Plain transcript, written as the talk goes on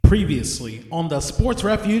Previously on the Sports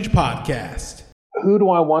Refuge podcast. Who do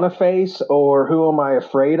I want to face, or who am I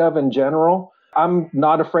afraid of in general? I'm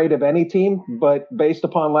not afraid of any team, but based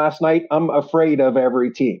upon last night, I'm afraid of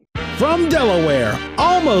every team. From Delaware,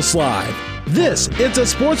 almost live, this is the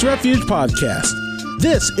Sports Refuge podcast.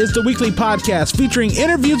 This is the weekly podcast featuring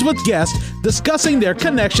interviews with guests discussing their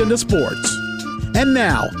connection to sports. And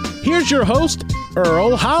now, here's your host,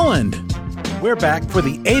 Earl Holland. We're back for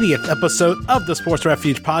the 80th episode of the Sports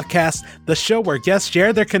Refuge podcast, the show where guests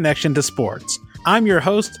share their connection to sports. I'm your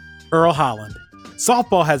host, Earl Holland.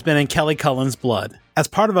 Softball has been in Kelly Cullen's blood. As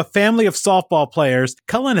part of a family of softball players,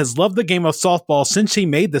 Cullen has loved the game of softball since she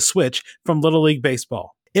made the switch from Little League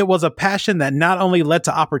Baseball. It was a passion that not only led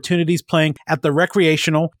to opportunities playing at the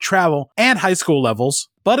recreational, travel, and high school levels,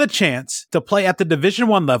 but a chance to play at the Division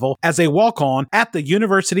I level as a walk-on at the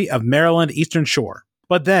University of Maryland Eastern Shore.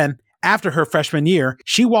 But then, after her freshman year,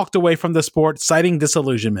 she walked away from the sport, citing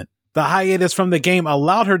disillusionment. The hiatus from the game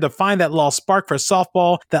allowed her to find that lost spark for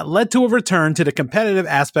softball that led to a return to the competitive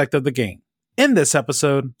aspect of the game. In this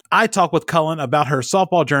episode, I talk with Cullen about her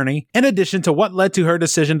softball journey, in addition to what led to her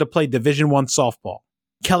decision to play Division I softball.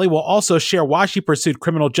 Kelly will also share why she pursued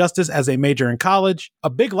criminal justice as a major in college, a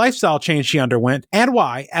big lifestyle change she underwent, and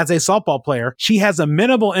why, as a softball player, she has a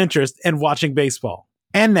minimal interest in watching baseball.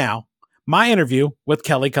 And now, my interview with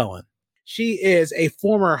Kelly Cullen. She is a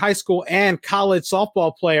former high school and college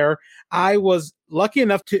softball player. I was lucky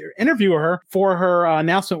enough to interview her for her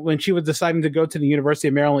announcement when she was deciding to go to the University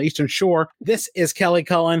of Maryland Eastern Shore. This is Kelly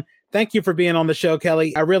Cullen. Thank you for being on the show,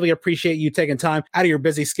 Kelly. I really appreciate you taking time out of your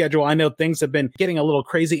busy schedule. I know things have been getting a little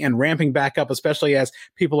crazy and ramping back up, especially as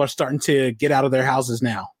people are starting to get out of their houses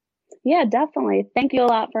now. Yeah, definitely. Thank you a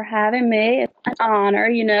lot for having me. It's an honor,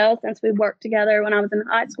 since we worked together when I was in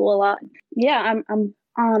high school a lot. Yeah, I'm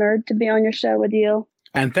honored to be on your show with you.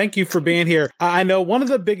 And thank you for being here. I know one of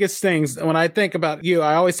the biggest things when I think about you,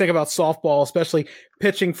 I always think about softball, especially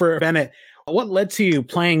pitching for Bennett. What led to you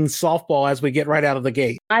playing softball as we get right out of the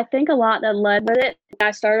gate? I think a lot that led with it.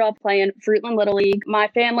 I started off playing Fruitland Little League. My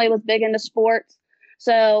family was big into sports.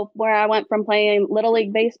 So where I went from playing Little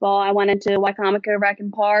League Baseball, I went into Wycomico Rec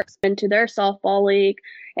and Parks, into their softball league.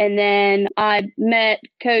 And then I met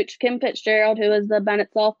Coach Kim Fitzgerald, who is the Bennett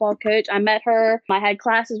softball coach. I met her. I had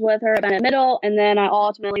classes with her at Bennett Middle. And then I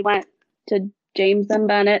ultimately went to James and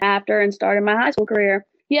Bennett after and started my high school career.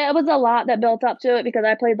 Yeah, it was a lot that built up to it because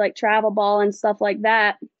I played like travel ball and stuff like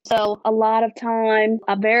that. So a lot of time,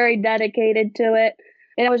 I'm very dedicated to it.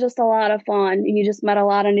 And it was just a lot of fun. You just met a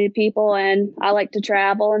lot of new people, and I like to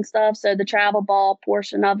travel and stuff. So the travel ball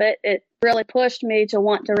portion of it, it really pushed me to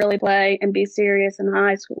want to really play and be serious in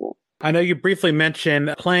high school. I know you briefly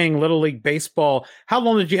mentioned playing Little League Baseball. How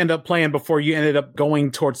long did you end up playing before you ended up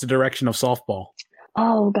going towards the direction of softball?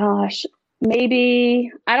 Oh, gosh.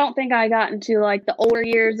 Maybe, I don't think I got into like the older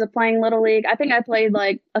years of playing Little League. I think I played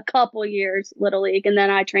like a couple years Little League, and then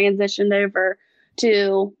I transitioned over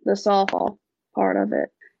to the softball part of it.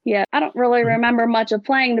 Yeah, I don't really remember much of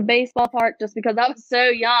playing the baseball part just because I was so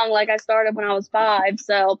young. Like I started when I was 5.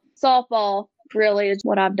 So softball really is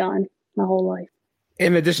what I've done my whole life.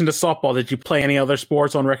 In addition to softball, did you play any other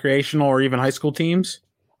sports on recreational or even high school teams?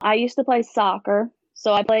 I used to play soccer.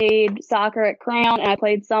 So I played soccer at Crown, and I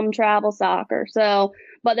played some travel soccer.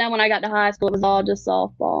 But then when I got to high school, it was all just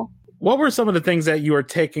softball. What were some of the things that you were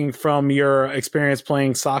taking from your experience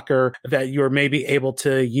playing soccer that you were maybe able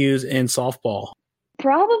to use in softball?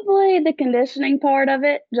 Probably the conditioning part of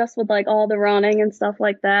it, just with like all the running and stuff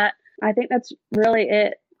like that. I think that's really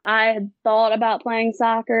it. I had thought about playing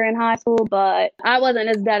soccer in high school, but I wasn't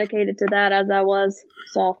as dedicated to that as I was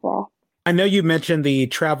softball. I know you mentioned the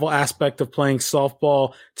travel aspect of playing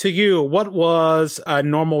softball. To you, what was a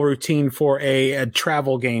normal routine for a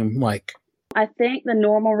travel game like? I think the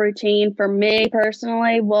normal routine for me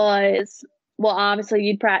personally was, well, obviously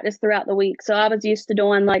you'd practice throughout the week. So I was used to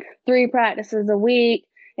doing like 3 practices a week,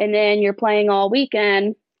 and then you're playing all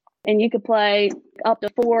weekend, and you could play up to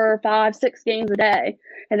 4, 5, 6 games a day.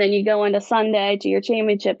 And then you go into Sunday to your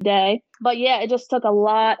championship day. But yeah, it just took a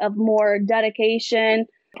lot of more dedication,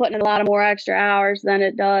 putting in a lot of more extra hours than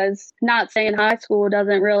it does. Not saying high school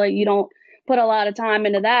doesn't really, you don't put a lot of time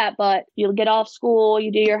into that, but you'll get off school,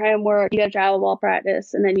 you do your homework, you go to travel ball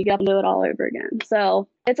practice, and then you got to do it all over again. So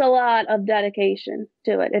it's a lot of dedication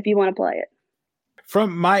to it if you want to play it.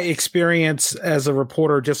 From my experience as a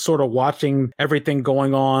reporter, just sort of watching everything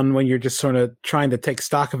going on when you're just sort of trying to take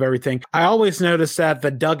stock of everything, I always noticed that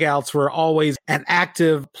the dugouts were always an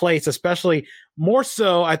active place, especially more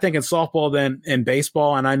so, I think, in softball than in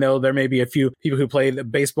baseball. And I know there may be a few people who play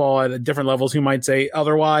baseball at different levels who might say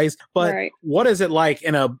otherwise. But Right. what is it like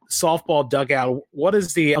in a softball dugout? What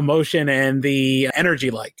is the emotion and the energy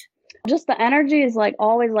like? Just the energy is like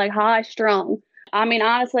always like high strung. I mean,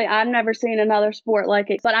 honestly, I've never seen another sport like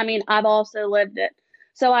it, but I mean, I've also lived it.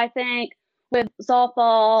 So I think with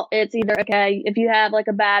softball, it's either, okay, if you have like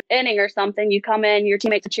a bad inning or something, you come in, your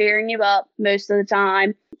teammates are cheering you up most of the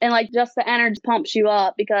time. And like just the energy pumps you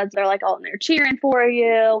up because they're like, oh, and they're cheering for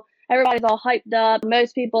you. Everybody's all hyped up.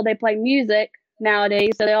 Most people, they play music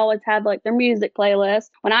nowadays. So they always have like their music playlist.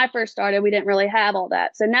 When I first started, we didn't really have all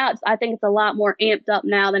that. So now I think it's a lot more amped up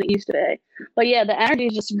now than it used to be. But yeah, the energy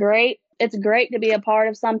is just great. It's great to be a part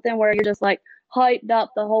of something where you're just like hyped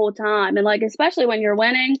up the whole time. And like, especially when you're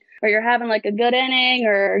winning or you're having like a good inning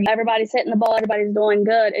or everybody's hitting the ball, everybody's doing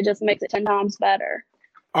good, it just makes it 10 times better.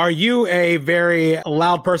 Are you a very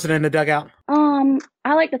loud person in the dugout?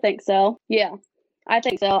 I like to think so. Yeah, I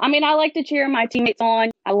think so. I mean, I like to cheer my teammates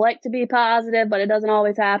on. I like to be positive, but it doesn't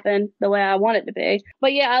always happen the way I want it to be.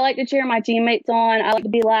 But yeah, I like to cheer my teammates on. I like to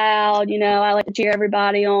be loud. I like to cheer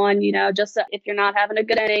everybody on, just so if you're not having a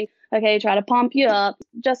good inning, okay, try to pump you up,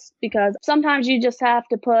 just because sometimes you just have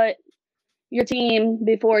to put your team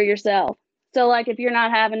before yourself. So like if you're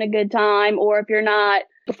not having a good time or if you're not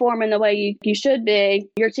performing the way you should be,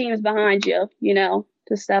 your team's behind you,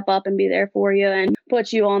 to step up and be there for you and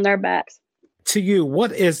put you on their backs. To you,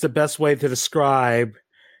 what is the best way to describe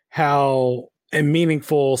how a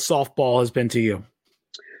meaningful softball has been to you?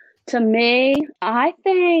 To me, I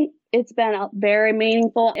think it's been very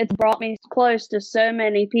meaningful. It's brought me close to so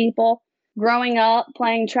many people. Growing up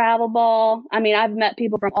playing travel ball, I mean, I've met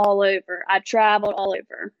people from all over. I've traveled all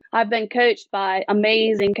over. I've been coached by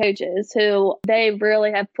amazing coaches who they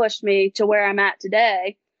really have pushed me to where I'm at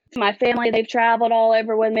today. My family, they've traveled all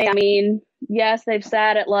over with me. I mean, yes, they've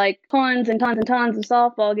sat at like tons and tons and tons of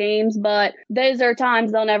softball games, but those are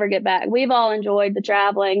times they'll never get back. We've all enjoyed the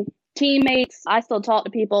traveling. Teammates, I still talk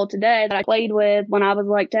to people today that I played with when I was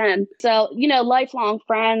like 10. So, lifelong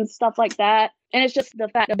friends, stuff like that. And it's just the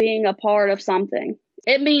fact of being a part of something.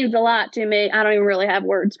 It means a lot to me. I don't even really have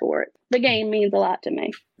words for it. The game means a lot to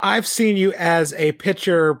me. I've seen you as a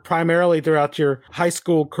pitcher primarily throughout your high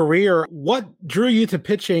school career. What drew you to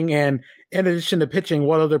pitching? And in addition to pitching,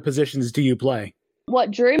 what other positions do you play?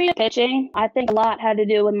 What drew me to pitching, I think a lot had to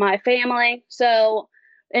do with my family. So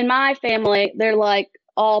in my family, they're like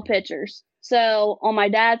all pitchers. So on my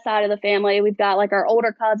dad's side of the family, we've got like our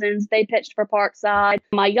older cousins. They pitched for Parkside.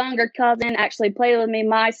 My younger cousin actually played with me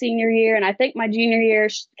my senior year. And I think my junior year,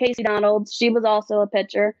 Casey Donalds, she was also a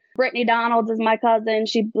pitcher. Brittany Donalds is my cousin.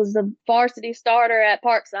 She was the varsity starter at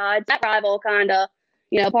Parkside. That rival kind of,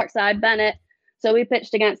 Parkside Bennett. So we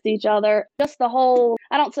pitched against each other. Just the whole,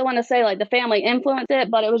 I don't want to say like the family influenced it,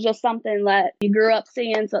 but it was just something that you grew up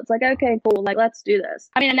seeing. So it's like, okay, cool. Like, let's do this.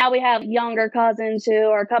 I mean, now we have younger cousins who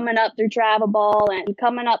are coming up through travel ball and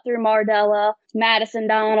coming up through Mardella, Madison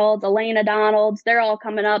Donalds, Elena Donalds. They're all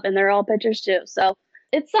coming up and they're all pitchers too. So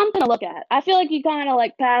it's something to look at. I feel like you kind of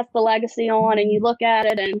like pass the legacy on and you look at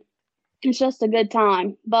it and it's just a good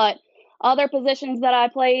time. But other positions that I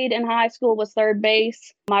played in high school was third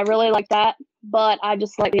base. I really like that, but I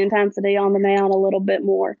just like the intensity on the mound a little bit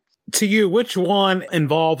more. To you, which one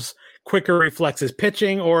involves quicker reflexes,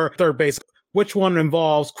 pitching or third base? Which one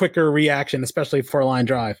involves quicker reaction, especially for a line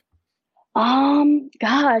drive?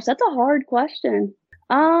 Gosh, that's a hard question.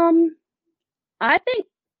 I think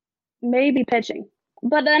maybe pitching.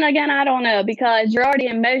 But then again, I don't know because you're already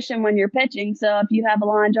in motion when you're pitching. So if you have a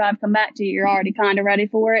line drive come back to you, you're already kind of ready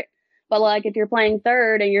for it. But like if you're playing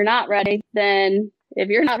third and you're not ready, then if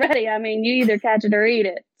you're not ready, I mean, you either catch it or eat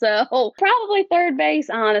it. So probably third base,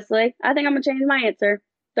 honestly. I think I'm going to change my answer.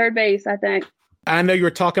 Third base, I think. I know you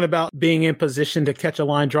were talking about being in position to catch a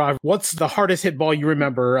line drive. What's the hardest hit ball you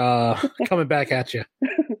remember coming back at you?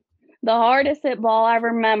 The hardest hit ball I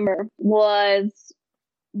remember was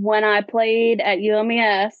when I played at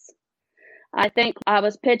UMES. I think I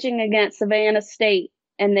was pitching against Savannah State.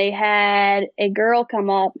 And they had a girl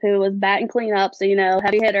come up who was batting cleanup, so,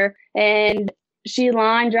 heavy hitter. And she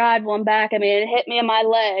line drive one back. I mean, it hit me in my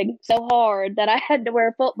leg so hard that I had to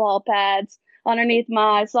wear football pads underneath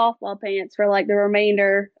my softball pants for like the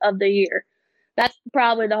remainder of the year. That's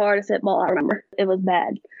probably the hardest hit ball I remember. It was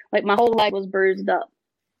bad. Like my whole leg was bruised up.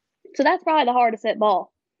 So that's probably the hardest hit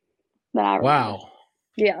ball that I remember. Wow.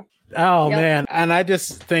 Yeah. Oh, yep. Man. And I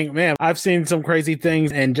just think, man, I've seen some crazy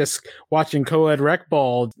things and just watching co-ed rec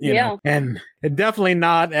ball, you know, and definitely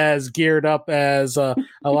not as geared up as a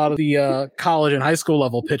lot of the college and high school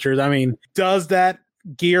level pitchers. I mean, does that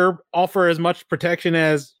gear offer as much protection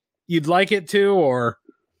as, you'd like it to, or?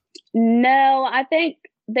 No, I think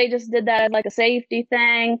they just did that as like a safety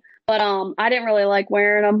thing, but I didn't really like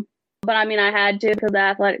wearing them. But I mean, I had to because the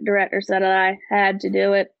athletic director said that I had to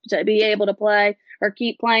do it to be able to play or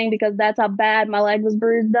keep playing because that's how bad my leg was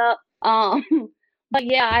bruised up. But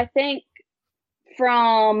yeah, I think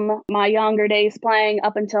from my younger days playing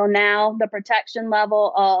up until now, the protection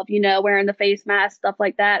level of, wearing the face mask, stuff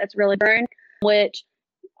like that, it's really grown, which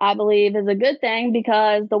I believe is a good thing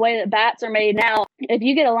because the way that bats are made now, if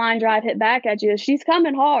you get a line drive hit back at you, she's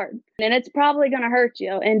coming hard and it's probably going to hurt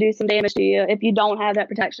you and do some damage to you if you don't have that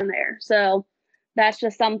protection there. So that's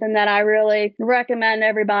just something that I really recommend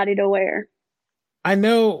everybody to wear. I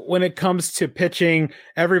know when it comes to pitching,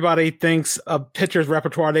 everybody thinks of pitcher's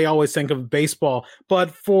repertoire. They always think of baseball.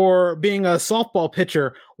 But for being a softball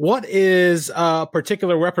pitcher, what is a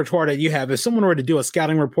particular repertoire that you have? If someone were to do a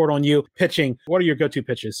scouting report on you pitching, what are your go-to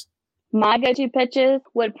pitches? My go-to pitches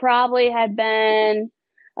would probably have been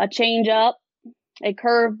a changeup, a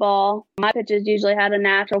curveball. My pitches usually had a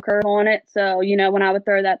natural curve on it. So, when I would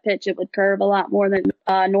throw that pitch, it would curve a lot more than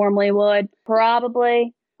normally would.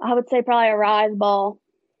 I would say probably a rise ball.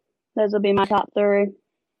 Those would be my top three.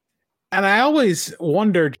 And I always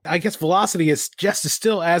wondered, I guess velocity is just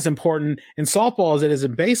still as important in softball as it is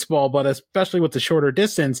in baseball, but especially with the shorter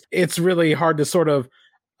distance, it's really hard to sort of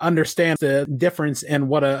understand the difference in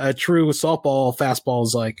what a true softball fastball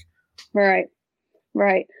is like. Right.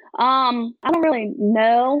 I don't really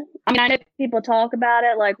know. I mean, I know people talk about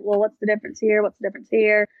it like, well, what's the difference here? What's the difference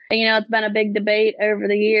here? And, it's been a big debate over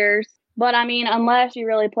the years. But I mean, unless you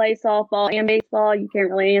really play softball and baseball, you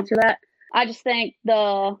can't really answer that. I just think I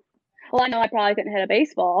know I probably couldn't hit a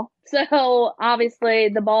baseball. So obviously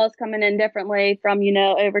the ball is coming in differently from,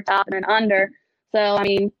 over top and under. So, I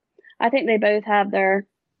mean, I think they both have their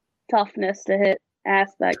toughness to hit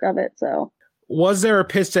aspect of it. So was there a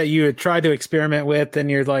pitch that you had tried to experiment with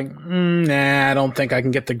and you're like, nah, I don't think I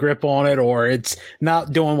can get the grip on it, or it's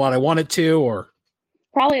not doing what I want it to, or?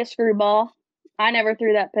 Probably a screwball. I never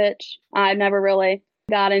threw that pitch. I never really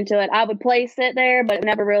got into it. I would place it there, but it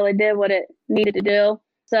never really did what it needed to do.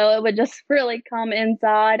 So it would just really come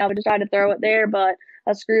inside. I would just try to throw it there, but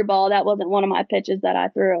a screwball, that wasn't one of my pitches that I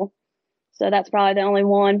threw. So that's probably the only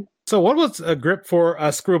one. So what was a grip for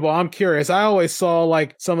a screwball? I'm curious. I always saw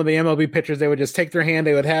like some of the MLB pitchers, they would just take their hand,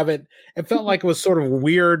 they would have it. It felt like it was sort of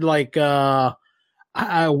weird, like a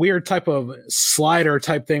weird type of slider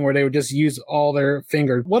type thing where they would just use all their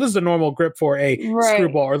fingers. What is the normal grip for a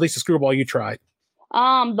screwball, or at least a screwball you tried?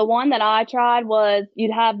 The one that I tried was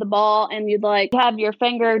you'd have the ball and you'd like have your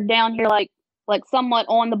finger down here like somewhat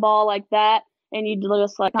on the ball like that, and you'd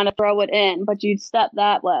just like kind of throw it in, but you'd step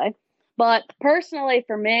that way. But personally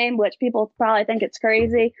for me, which people probably think it's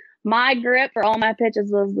crazy, my grip for all my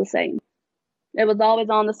pitches was the same. It was always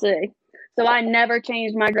on the C. So I never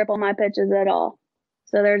changed my grip on my pitches at all.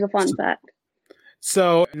 So there's a fun fact.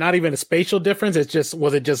 So not even a spatial difference?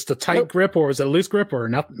 Was it just a tight grip, or was it a loose grip, or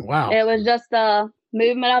nothing? Wow. It was just the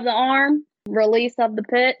movement of the arm, release of the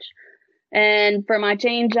pitch. And for my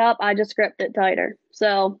change up, I just gripped it tighter.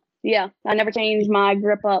 So yeah, I never changed my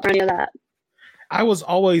grip up or any of that. I was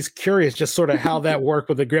always curious just sort of how that worked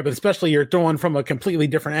with the grip, especially you're throwing from a completely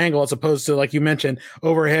different angle as opposed to, like you mentioned,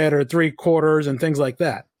 overhead or 3/4 and things like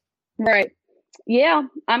that. Right. Yeah.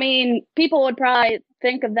 I mean, people would probably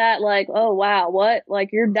think of that like, oh, wow, what? Like,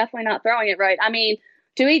 you're definitely not throwing it right. I mean,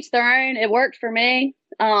 to each their own. It worked for me.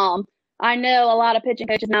 I know a lot of pitching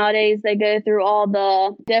coaches nowadays, they go through all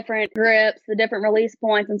the different grips, the different release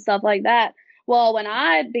points and stuff like that. Well, when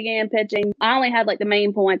I began pitching, I only had like the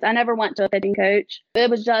main points. I never went to a pitching coach. It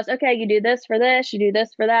was just, okay, you do this for this, you do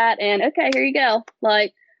this for that, and okay, here you go.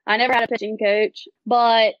 Like, I never had a pitching coach,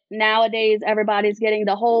 but nowadays everybody's getting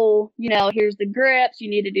the whole, here's the grips, you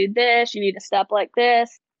need to do this, you need to step like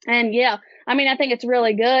this. And yeah, I mean, I think it's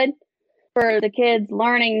really good for the kids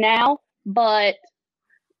learning now, but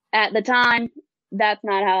at the time, that's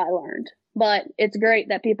not how I learned. But it's great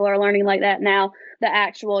that people are learning like that now, the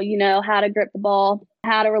actual, how to grip the ball,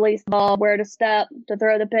 how to release the ball, where to step, to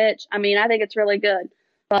throw the pitch. I mean, I think it's really good,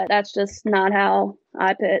 but that's just not how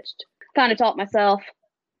I pitched. Kind of taught myself.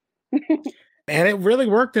 And it really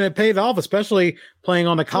worked, and it paid off, especially playing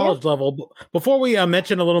on the college level. Before we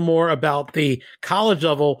mention a little more about the college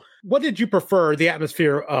level, what did you prefer, the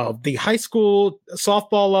atmosphere of the high school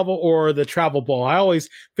softball level or the travel ball? I always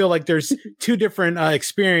feel like there's two different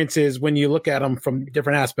experiences when you look at them from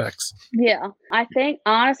different aspects. Yeah,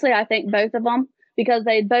 honestly, I think both of them, because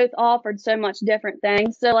they both offered so much different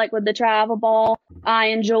things. So like with the travel ball, I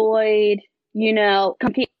enjoyed,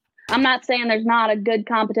 compete. I'm not saying there's not a good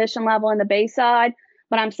competition level in the Bayside,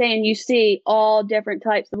 But I'm saying you see all different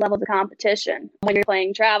types of levels of competition when you're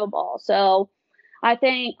playing travel ball. So I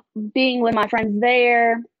think being with my friends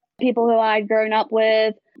there, people who I'd grown up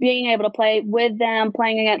with, being able to play with them,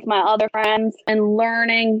 playing against my other friends, and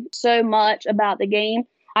learning so much about the game,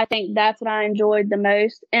 I think that's what I enjoyed the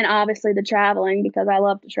most. And obviously the traveling, because I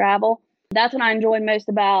love to travel. That's what I enjoyed most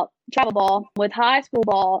about travel ball. With high school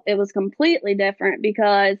ball, it was completely different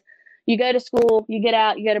because you go to school, you get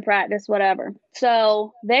out, you go to practice, whatever.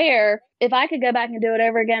 So there, if I could go back and do it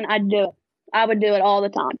over again, I'd do it. I would do it all the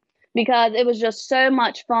time because it was just so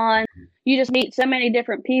much fun. You just meet so many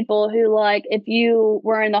different people who, like, if you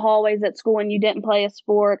were in the hallways at school and you didn't play a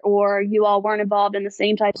sport or you all weren't involved in the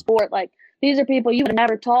same type of sport, like, these are people you would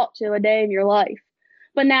never talk to a day in your life.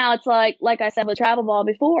 But now it's like I said with travel ball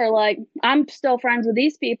before, like, I'm still friends with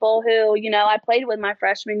these people who, I played with my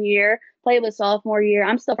freshman year, played with sophomore year.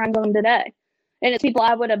 I'm still friends with them today. And it's people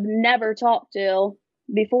I would have never talked to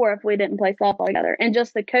before if we didn't play softball together. And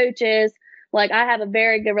just the coaches, like, I have a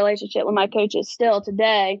very good relationship with my coaches still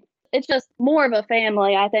today. It's just more of a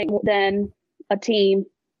family, I think, than a team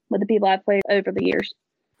with the people I've played over the years.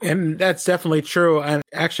 And that's definitely true. And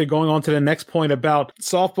actually going on to the next point about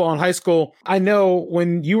softball in high school, I know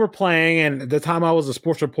when you were playing and the time I was a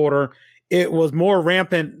sports reporter, it was more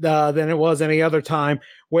rampant than it was any other time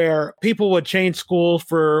where people would change schools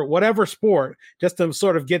for whatever sport just to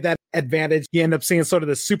sort of get that advantage. You end up seeing sort of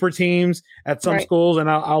the super teams at some schools, and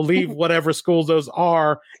I'll leave whatever schools those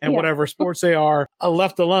are and whatever sports they are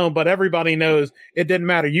left alone. But everybody knows it didn't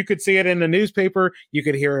matter. You could see it in the newspaper. You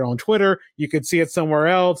could hear it on Twitter. You could see it somewhere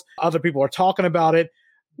else. Other people are talking about it.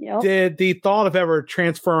 Yep. Did the thought of ever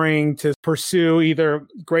transferring to pursue either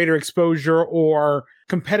greater exposure or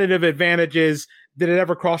competitive advantages, did it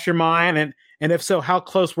ever cross your mind? And if so, how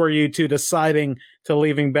close were you to deciding to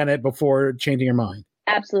leaving Bennett before changing your mind?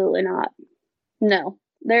 Absolutely not. No,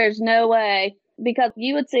 there's no way, because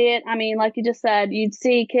you would see it. I mean, like you just said, you'd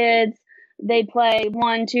see kids, they'd play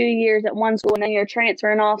 1-2 years at one school and then you're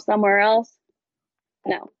transferring off somewhere else.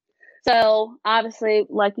 No. So obviously,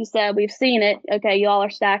 like you said, we've seen it. Okay, y'all are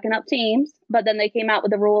stacking up teams, but then they came out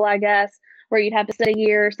with a rule, I guess, where you'd have to sit a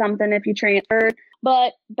year or something if you transferred.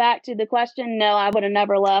 But back to the question, no, I would have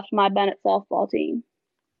never left my Bennett softball team.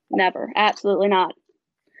 Never. Absolutely not.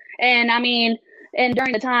 And I mean, and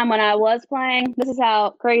during the time when I was playing, this is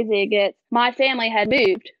how crazy it gets. My family had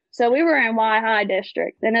moved. So we were in Y High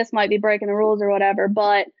district, and this might be breaking the rules or whatever,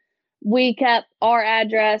 but we kept our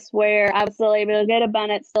address where I was still able to go to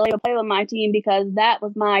Bennett, still able to play with my team because that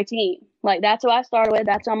was my team. Like, that's who I started with.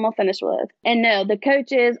 That's who I'm going to finish with. And no, the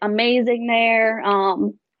coaches, amazing there.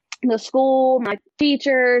 The school, my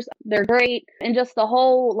teachers, they're great. And just the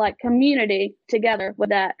whole, like, community together with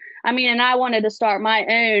that. I mean, and I wanted to start my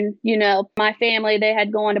own, my family, they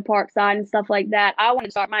had gone to Parkside and stuff like that. I wanted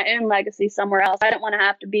to start my own legacy somewhere else. I didn't want to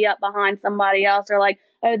have to be up behind somebody else or like,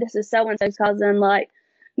 oh, this is so-and-so's cousin. Like,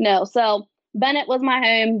 no. So Bennett was my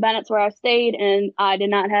home. Bennett's where I stayed, and I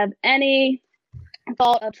did not have any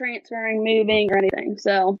thought of transferring, moving, or anything.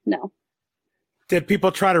 So, no. Did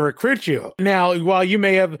people try to recruit you? Now, while you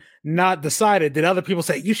may have not decided, did other people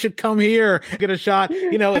say, you should come here, get a shot?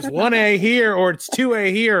 It's 1A here or it's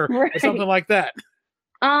 2A here or something like that?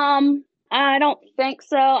 I don't think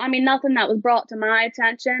so. I mean, nothing that was brought to my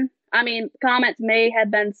attention. I mean, comments may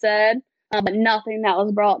have been said, but nothing that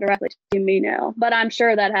was brought directly to me, no. But I'm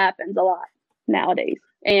sure that happens a lot nowadays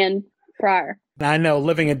and prior. I know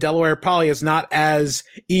living in Delaware probably is not as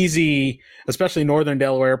easy, especially northern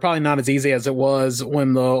Delaware, probably not as easy as it was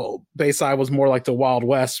when the Bayside was more like the Wild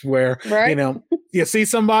West, where, you see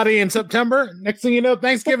somebody in September, next thing you know,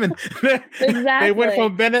 Thanksgiving. Exactly. They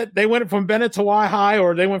went from Bennett to Y High,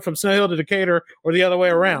 or they went from Snow Hill to Decatur, or the other way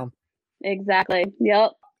around. Exactly.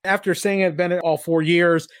 Yep. After staying at Bennett all 4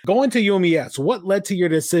 years, going to UMES, what led to your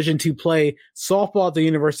decision to play softball at the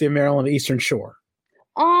University of Maryland Eastern Shore?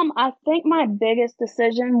 I think my biggest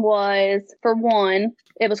decision was, for one,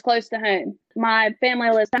 it was close to home. My family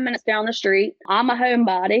lives 10 minutes down the street. I'm a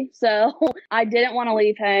homebody, so I didn't want to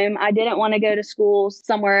leave home. I didn't want to go to school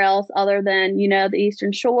somewhere else other than, the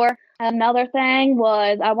Eastern Shore. Another thing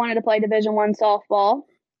was I wanted to play Division I softball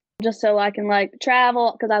just so I can,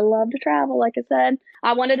 travel, because I love to travel, like I said.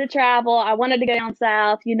 I wanted to travel. I wanted to go down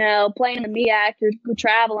south, playing in the MEAC. You're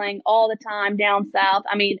traveling all the time down south.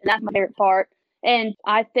 I mean, that's my favorite part. And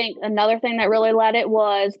I think another thing that really led it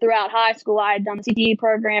was throughout high school, I had done the CTE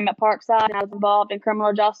program at Parkside, and I was involved in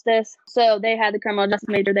criminal justice. So they had the criminal justice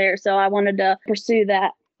major there. So I wanted to pursue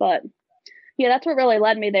that. But yeah, that's what really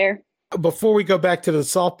led me there. Before we go back to the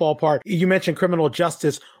softball part, you mentioned criminal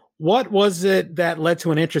justice. What was it that led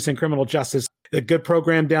to an interest in criminal justice? a good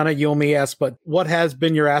program down at UMES, but what has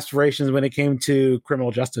been your aspirations when it came to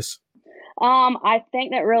criminal justice? I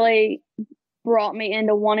think that really brought me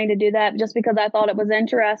into wanting to do that just because I thought it was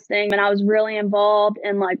interesting and I was really involved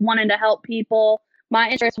in like wanting to help people. My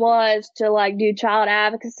interest was to like do child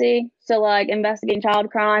advocacy, so like investigating child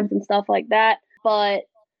crimes and stuff like that. But,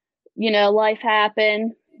 life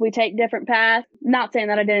happened. We take different paths. Not saying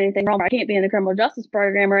that I did anything wrong. I can't be in the criminal justice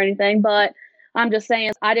program or anything, but I'm just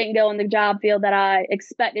saying I didn't go in the job field that I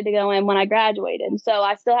expected to go in when I graduated. So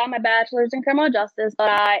I still have my bachelor's in criminal justice, but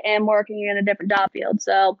I am working in a different job field.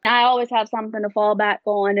 So I always have something to fall back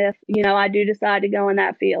on if, I do decide to go in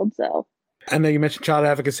that field. So I know you mentioned child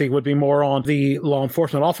advocacy would be more on the law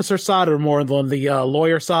enforcement officer side or more on the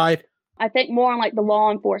lawyer side? I think more on like the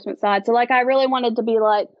law enforcement side. So like I really wanted to be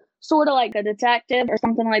like sort of like a detective or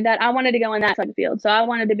something like that. I wanted to go in that type of field. So I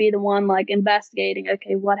wanted to be the one like investigating,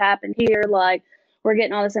 okay, what happened here? Like we're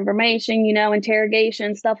getting all this information,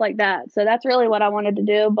 interrogation, stuff like that. So that's really what I wanted to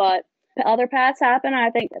do. But the other paths happened.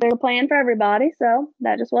 I think there's a plan for everybody. So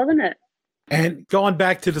that just wasn't it. And going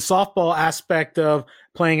back to the softball aspect of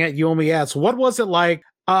playing at UMES, what was it like?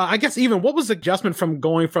 I guess even what was the adjustment from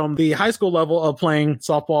going from the high school level of playing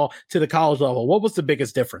softball to the college level? What was the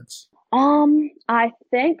biggest difference? I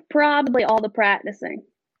think probably all the practicing,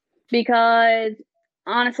 because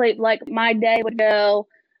honestly, like my day would go,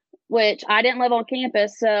 which I didn't live on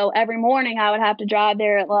campus. So every morning I would have to drive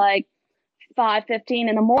there at like 5:15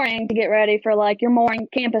 in the morning to get ready for like your morning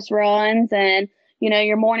campus runs and,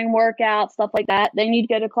 your morning workout, stuff like that. Then you'd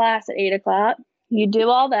go to class at 8:00. You'd do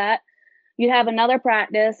all that. You'd have another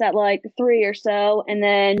practice at like 3 or so. And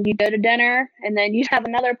then you'd go to dinner and then you'd have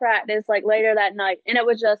another practice like later that night. And it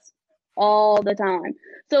was just all the time.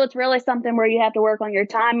 So it's really something where you have to work on your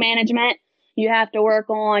time management. You have to work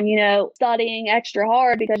on, studying extra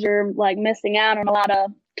hard because you're like missing out on a lot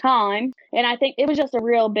of time. And I think it was just a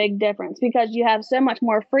real big difference because you have so much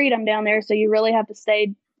more freedom down there. So you really have to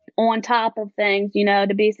stay on top of things,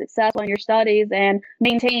 to be successful in your studies and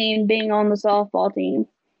maintain being on the softball team.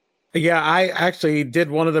 Yeah, I actually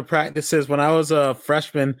did one of the practices when I was a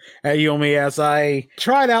freshman at UMES. I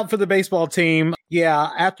tried out for the baseball team. Yeah,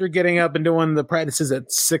 after getting up and doing the practices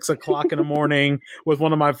at 6:00 in the morning with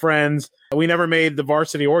one of my friends, we never made the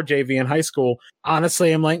varsity or JV in high school.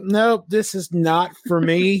 Honestly, I'm like, nope, this is not for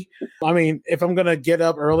me. I mean, if I'm going to get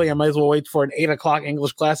up early, I might as well wait for an 8:00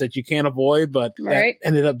 English class that you can't avoid, but right. That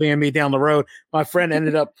ended up being me down the road. My friend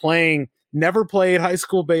ended up never played high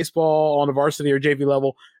school baseball on the varsity or JV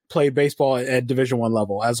level, played baseball at Division I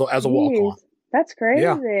level as a walk-on. That's crazy.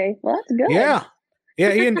 Yeah. Well, that's good. Yeah.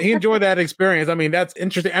 Yeah, he enjoyed that experience. I mean, that's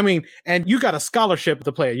interesting. I mean, and you got a scholarship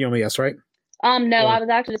to play at UMES, right? No, I was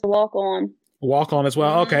actually just a walk-on. Walk-on as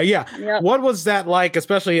well. Okay, yeah. Yep. What was that like,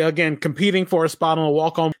 especially, again, competing for a spot on a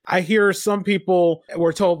walk-on? I hear some people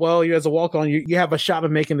were told, well, you as a walk-on, you have a shot of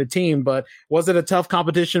making the team, but was it a tough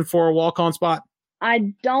competition for a walk-on spot?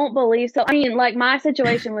 I don't believe so. I mean, like my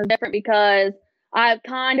situation was different because I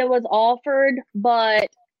kind of was offered, but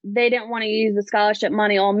they didn't want to use the scholarship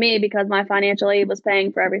money on me because my financial aid was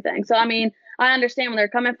paying for everything. So, I mean, I understand where they're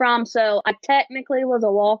coming from. So I technically was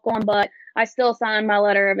a walk-on, but I still signed my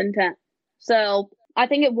letter of intent. So I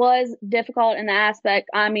think it was difficult in the aspect,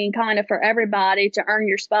 I mean, kind of for everybody to earn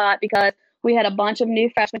your spot because we had a bunch of new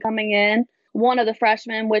freshmen coming in. One of the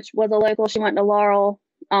freshmen, which was a local, she went to Laurel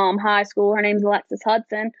High School. Her name's Alexis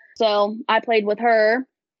Hudson. So I played with her.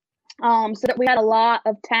 So that we had a lot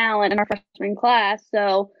of talent in our freshman class.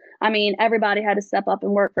 So, I mean, everybody had to step up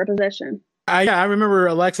and work for a position. I remember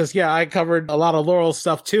Alexis. Yeah, I covered a lot of Laurel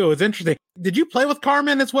stuff too. It's interesting. Did you play with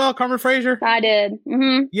Carmen as well? Carmen Frazier? I did.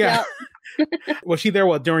 Mm-hmm. Yeah. Yep. Was she there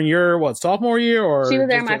during your sophomore year or? She was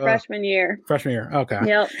there my freshman year. Freshman year. Okay.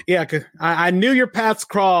 Yep. Yeah, because I knew your paths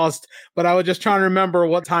crossed, but I was just trying to remember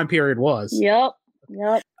what time period was. Yep.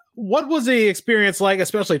 What was the experience like,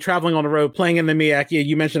 especially traveling on the road, playing in the MEAC?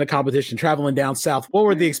 You mentioned a competition, traveling down south. What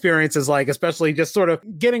were the experiences like, especially just sort of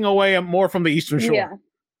getting away more from the Eastern Shore? Yeah.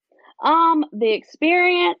 The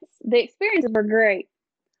experiences were great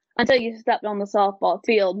until you stepped on the softball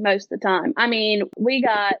field most of the time. I mean, we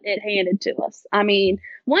got it handed to us. I mean,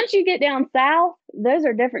 once you get down south, those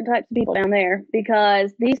are different types of people down there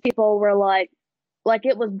because these people were like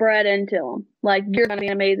it was bred into them. Like, you're going to be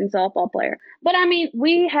an amazing softball player. But, I mean,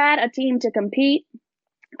 we had a team to compete.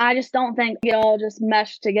 I just don't think it all just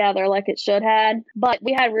meshed together like it should had. But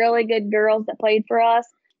we had really good girls that played for us.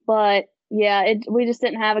 But, yeah, we just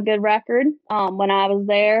didn't have a good record when I was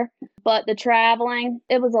there. But the traveling,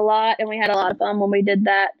 it was a lot, and we had a lot of fun when we did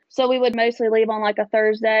that. So we would mostly leave on, like, a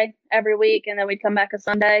Thursday every week, and then we'd come back a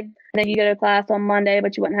Sunday. And then you go to class on Monday,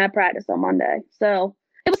 but you wouldn't have practice on Monday. So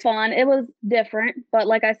It was fun. It was different. But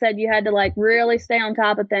like I said, you had to like really stay on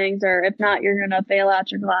top of things, or if not, you're going to fail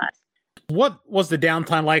out your class. What was the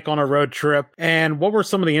downtime like on a road trip? And what were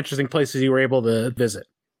some of the interesting places you were able to visit?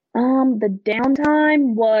 The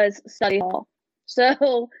downtime was study hall.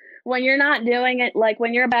 So when you're not doing it, like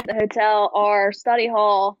when you're back at the hotel, our study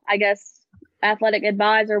hall, I guess, athletic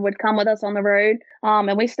advisor would come with us on the road.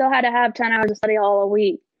 And we still had to have 10 hours of study hall a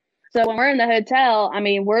week. So when we're in the hotel, I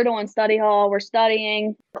mean, we're doing study hall, we're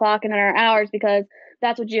studying, clocking in our hours because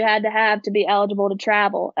that's what you had to have to be eligible to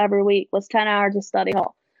travel every week was 10 hours of study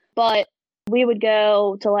hall. But we would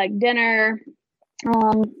go to like dinner.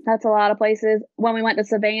 That's a lot of places. When we went to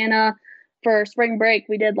Savannah for spring break,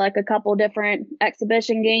 we did like a couple different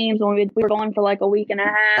exhibition games when we were going for like a week and a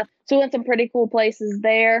half. So we went some pretty cool places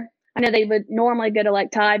there. I know they would normally go to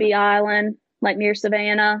like Tybee Island, like near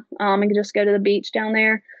Savannah, and just go to the beach down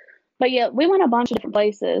there. But yeah, we went a bunch of different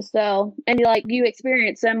places. So, and you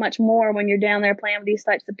experience so much more when you're down there playing with these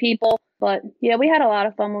types of people. But yeah, we had a lot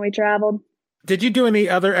of fun when we traveled. Did you do any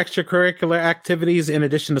other extracurricular activities in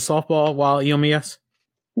addition to softball while at UMES?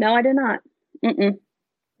 No, I did not.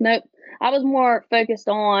 Nope. I was more focused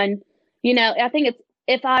on, I think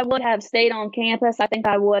if I would have stayed on campus, I think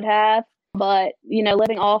I would have. But,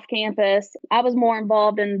 living off campus, I was more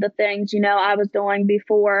involved in the things, I was doing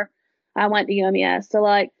before I went to UMES. So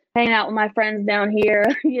like hanging out with my friends down here,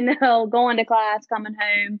 going to class, coming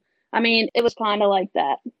home. I mean, it was kind of like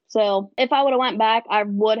that. So if I would have went back, I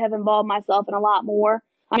would have involved myself in a lot more.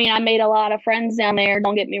 I mean, I made a lot of friends down there,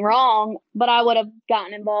 don't get me wrong, but I would have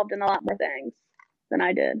gotten involved in a lot more things than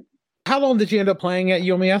I did. How long did you end up playing at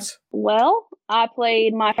UMES? Well, I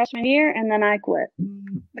played my freshman year and then I quit,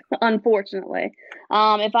 unfortunately.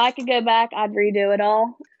 If I could go back, I'd redo it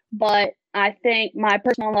all. But I think my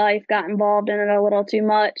personal life got involved in it a little too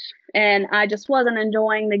much, and I just wasn't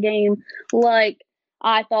enjoying the game like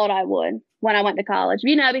I thought I would when I went to college,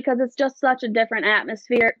 because it's just such a different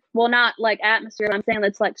atmosphere. Well, not like atmosphere, I'm saying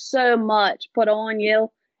it's like so much put on you.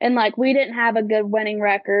 And like, we didn't have a good winning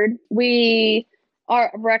record.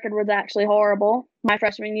 Our record was actually horrible my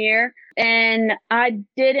freshman year. And I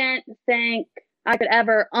didn't think I could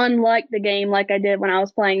ever unlike the game like I did when I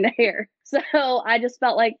was playing there. So I just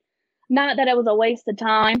felt like, not that it was a waste of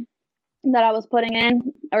time that I was putting in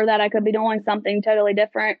or that I could be doing something totally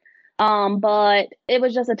different. But it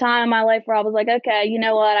was just a time in my life where I was like, okay, you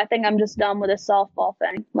know what? I think I'm just done with this softball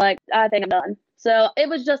thing. Like, I think I'm done. So it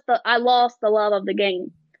was just I lost the love of the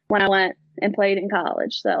game when I went and played in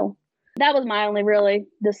college. So that was my only really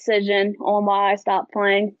decision on why I stopped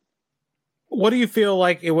playing. What do you feel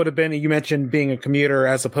like it would have been? You mentioned being a commuter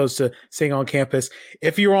as opposed to staying on campus.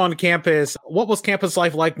 If you were on campus, what was campus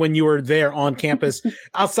life like when you were there on campus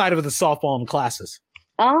outside of the softball and classes?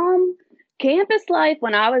 Campus life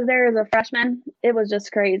when I was there as a freshman, it was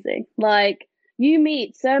just crazy. Like, you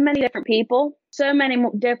meet so many different people, so many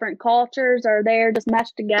different cultures are there just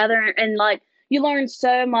meshed together. And like, you learn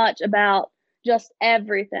so much about just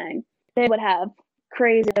everything. They would have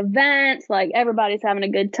crazy events, like everybody's having a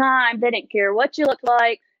good time. They didn't care what you looked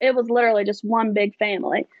like. It was literally just one big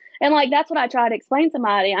family. And like, that's what I try to explain to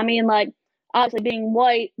somebody. I mean, like, obviously being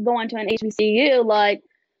white, going to an HBCU, like,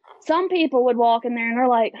 some people would walk in there and they're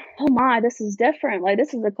like, oh my, this is different. Like,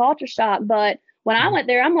 this is a culture shock. But when I went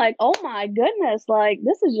there, I'm like, oh my goodness, like,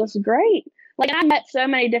 this is just great. Like, I met so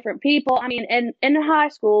many different people. I mean, in high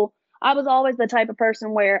school, I was always the type of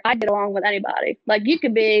person where I get along with anybody. Like, you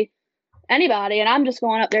could be anybody and I'm just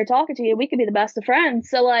going up there talking to you. We could be the best of friends.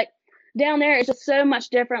 So like, down there, it's just so much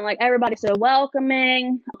different. Like, everybody's so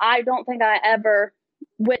welcoming. I don't think I ever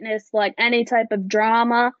witnessed like any type of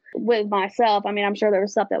drama with myself. I mean, I'm sure there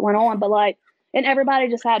was stuff that went on, but like, and everybody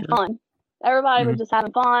just had fun. Everybody was just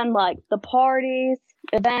having fun, like the parties,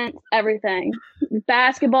 events, everything,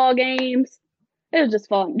 basketball games. It was just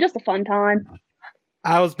fun, just a fun time.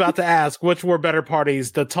 I was about to ask, which were better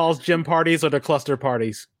parties, the Tall's gym parties or the cluster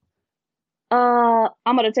parties?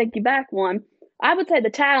 I'm gonna take you back one. I would say the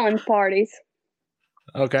Talons parties.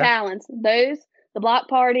 Okay. Talons, those, the block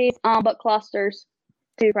parties, but clusters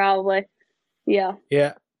too, probably. Yeah.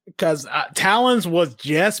 Yeah. Because Talons was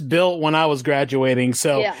just built when I was graduating.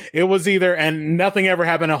 So It was either, and nothing ever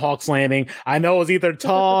happened at Hawks Landing. I know it was either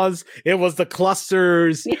Taw's, it was the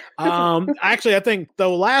clusters. Actually, I think the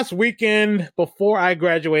last weekend before I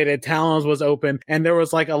graduated, Talons was open and there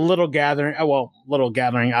was like a little gathering. Well, little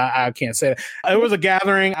gathering. I can't say that. It was a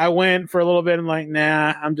gathering. I went for a little bit and like,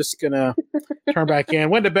 nah, I'm just going to turn back in.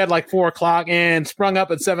 Went to bed like 4:00 and sprung up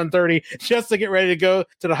at 7:30 just to get ready to go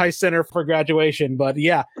to the High Center for graduation. But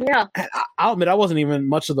yeah. I'll admit I wasn't even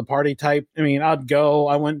much of the party type. I mean, I'd go.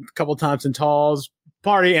 I went a couple times in Tall's,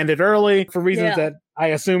 party ended early for reasons Yeah. that I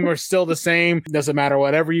assume are still the same. Doesn't matter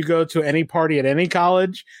whatever you go to any party at any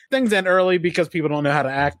college. Things end early because people don't know how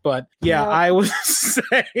to act. But yeah, Yep. I would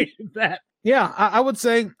say that. Yeah, I would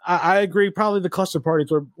say I agree. Probably the cluster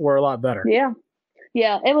parties were a lot better. Yeah.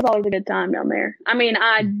 Yeah, it was always a good time down there. I mean,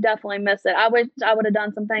 I definitely miss it. I wish I would have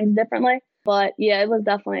done some things differently, but yeah, it was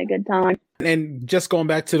definitely a good time. And just going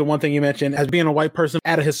back to the one thing you mentioned, as being a white person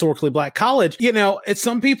at a historically black college, you know, it's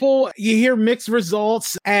some people, you hear mixed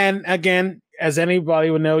results. And again, as anybody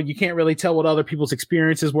would know, you can't really tell what other people's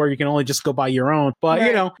experiences were. You can only just go by your own. But, Right.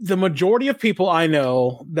 you know, the majority of people I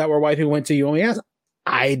know that were white who went to UMES,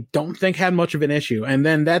 I don't think had much of an issue. And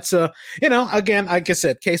then that's you know, again, like I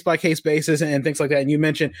said, case by case basis and things like that. And you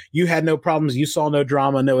mentioned you had no problems. You saw no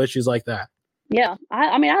drama, no issues like that. Yeah,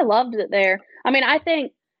 I mean, I loved it there. I mean, I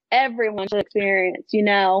think everyone should experience, you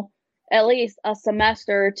know, at least a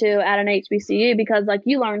semester or two at an HBCU because, like,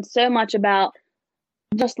 you learn so much about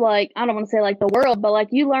just like, I don't want to say like the world, but like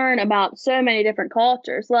you learn about so many different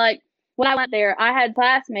cultures. Like, when I went there, I had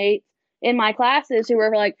classmates in my classes who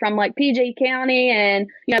were like from like PG County and,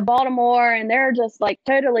 you know, Baltimore, and they're just like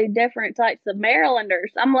totally different types of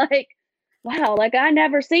Marylanders. I'm like, wow, like I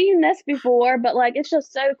never seen this before, but like it's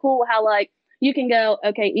just so cool how like you can go,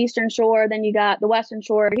 okay, Eastern Shore, then you got the Western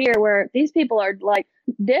Shore here where these people are like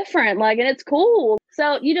different, like, and it's cool.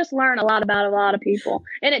 So you just learn a lot about a lot of people,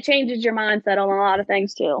 and it changes your mindset on a lot of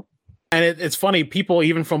things too. And it's funny, people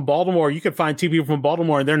even from Baltimore, you could find two people from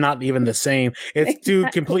Baltimore and they're not even the same. It's two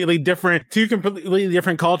completely different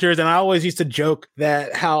cultures. And I always used to joke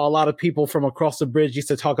that how a lot of people from across the bridge used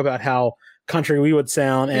to talk about how country we would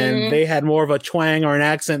sound, and they had more of a twang or an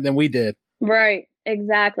accent than we did. Right.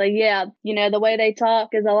 Exactly. Yeah. You know, the way they talk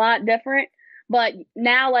is a lot different. But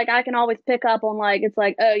now, like, I can always pick up on, like, it's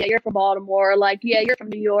like, oh, yeah, you're from Baltimore. Like, yeah, you're from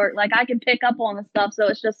New York. Like, I can pick up on the stuff. So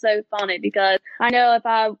it's just so funny because I know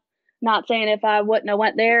not saying if I wouldn't have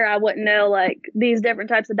went there, I wouldn't know, like, these different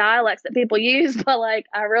types of dialects that people use. But, like,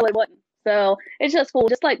 I really wouldn't. So it's just cool.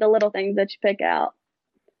 Just, like, the little things that you pick out.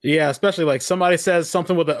 Yeah, especially like somebody says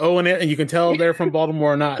something with an O in it and you can tell they're from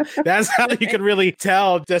Baltimore or not. That's how you can really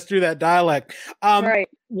tell just through that dialect. Right.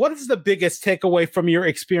 What is the biggest takeaway from your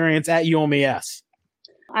experience at UMES?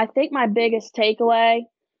 I think my biggest takeaway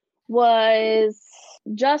was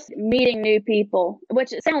just meeting new people,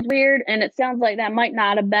 which it sounds weird and it sounds like that might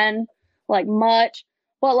not have been like much,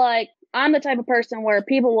 but like I'm the type of person where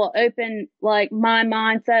people will open like my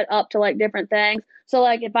mindset up to like different things. So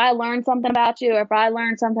like if I learn something about you, or if I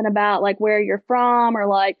learn something about like where you're from or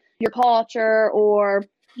like your culture or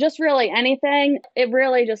just really anything, it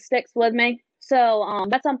really just sticks with me. So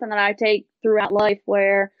that's something that I take throughout life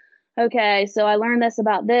where, okay, so I learned this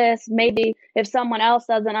about this. Maybe if someone else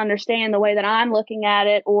doesn't understand the way that I'm looking at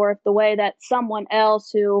it, or if the way that someone else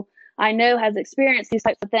who I know has experienced these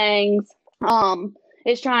types of things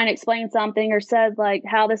is trying to explain something or says like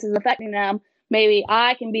how this is affecting them, maybe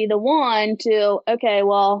I can be the one to, okay,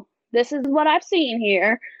 well, this is what I've seen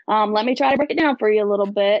here. Let me try to break it down for you a little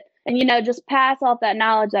bit. And, you know, just pass off that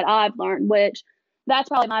knowledge that I've learned, which that's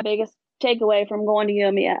probably my biggest takeaway from going to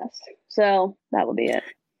UMES. So that would be it.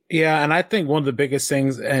 Yeah, and I think one of the biggest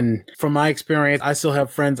things, and from my experience, I still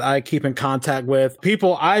have friends I keep in contact with,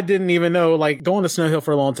 people I didn't even know, like going to Snow Hill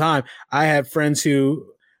for a long time. I had friends who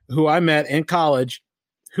I met in college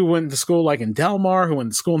who went to school like in Delmar, who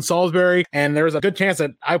went to school in Salisbury. And there was a good chance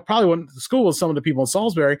that I probably went to school with some of the people in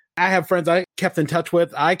Salisbury. I have friends I kept in touch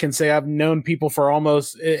with. I can say I've known people for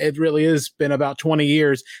almost, it really has been about 20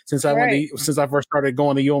 years since since I first started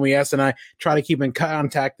going to UMES, and I try to keep in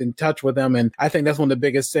contact and touch with them. And I think that's one of the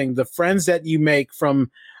biggest things, the friends that you make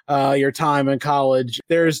from your time in college.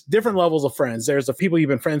 There's different levels of friends. There's the people you've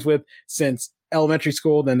been friends with since elementary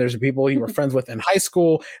school. Then there's the people you were friends with in high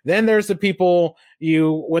school. Then there's the people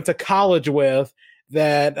you went to college with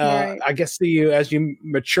that I guess see you as you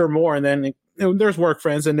mature more. And then there's work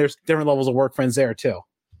friends, and there's different levels of work friends there too.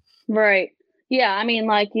 Right. Yeah. I mean,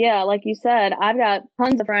 like you said, I've got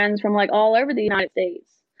tons of friends from like all over the United States.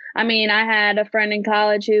 I mean, I had a friend in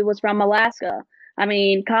college who was from Alaska. I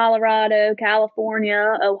mean, Colorado,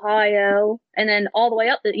 California, Ohio, and then all the way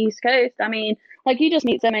up the East Coast. I mean, like you just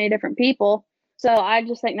meet so many different people. So I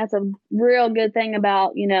just think that's a real good thing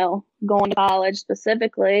about, you know, going to college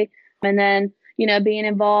specifically. And then, you know, being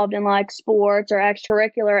involved in like sports or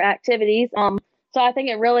extracurricular activities. So I think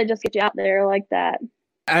it really just gets you out there like that.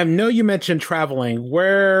 I know you mentioned traveling.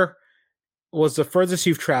 Where was the furthest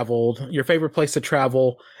you've traveled, your favorite place to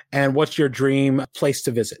travel, and what's your dream place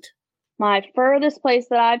to visit? My furthest place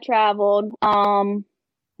that I've traveled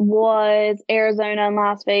was Arizona and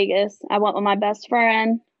Las Vegas. I went with my best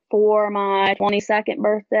friend for my 22nd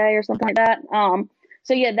birthday or something like that.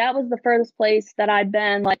 So yeah, that was the furthest place that I'd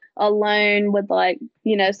been like alone with like,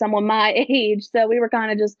 someone my age. So we were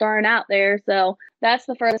kind of just thrown out there. So that's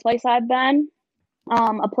the furthest place I've been.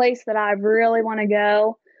 A place that I really want to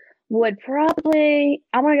go would probably,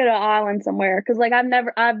 I want to go to an island somewhere because like I've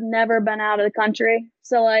never been out of the country.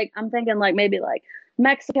 So like I'm thinking like maybe like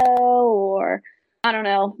Mexico or I don't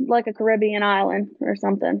know, like a Caribbean island or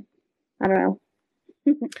something. I don't know.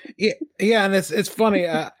 Yeah, and it's funny.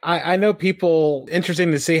 I know people.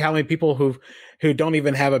 Interesting to see how many people who don't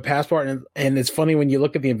even have a passport, and it's funny when you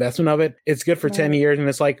look at the investment of it. It's good for 10 years, and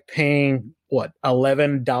it's like paying what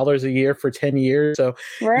 $11 a year for 10 years. So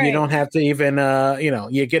you don't have to even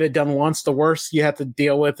you get it done once. The worst you have to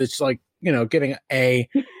deal with it's like getting a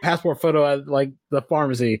passport photo at like the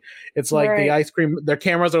pharmacy. It's like the ice cream. Their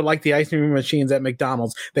cameras are like the ice cream machines at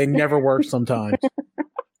McDonald's. They never work sometimes.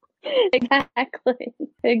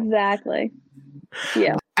 Exactly.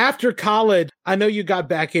 Yeah. After college, I know you got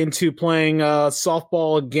back into playing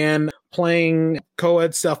softball again, playing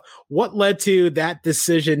co-ed stuff. What led to that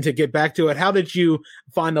decision to get back to it? How did you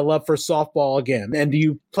find the love for softball again? And do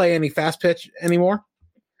you play any fast pitch anymore?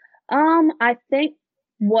 I think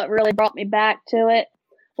what really brought me back to it,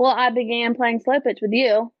 well, I began playing slow pitch with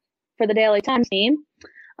you for the Daily Times team.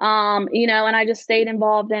 And I just stayed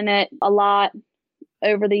involved in it a lot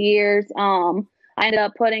over the years. I ended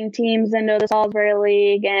up putting teams into the Salisbury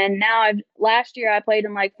League, and now last year I played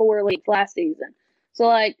in like 4 leagues last season. So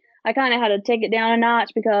like I kind of had to take it down a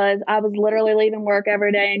notch because I was literally leaving work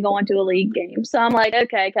every day and going to a league game. So I'm like,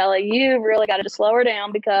 okay, Kelly, you really got to just slow her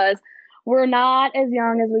down because we're not as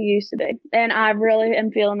young as we used to be, and I really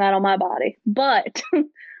am feeling that on my body. But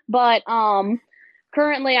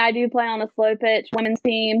currently I do play on a slow pitch women's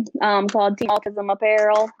team called Team Autism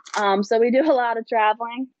Apparel. So we do a lot of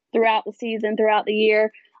traveling throughout the season, throughout the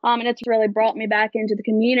year. And it's really brought me back into the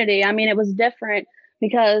community. I mean, it was different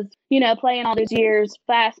because, playing all these years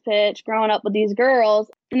fast pitch, growing up with these girls,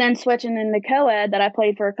 and then switching into co-ed that I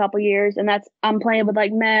played for a couple years. And I'm playing with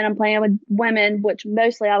like men, I'm playing with women, which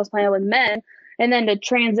mostly I was playing with men. And then to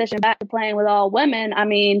transition back to playing with all women, I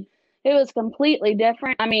mean, it was completely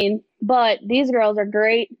different. I mean, but these girls are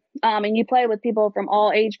great. And you play with people from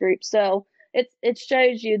all age groups. So it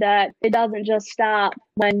shows you that it doesn't just stop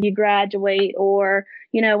when you graduate or,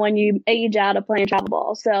 when you age out of playing travel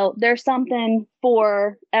ball. So there's something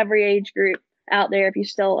for every age group out there if you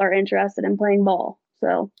still are interested in playing ball.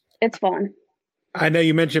 So it's fun. I know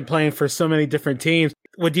you mentioned playing for so many different teams.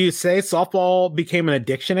 Would you say softball became an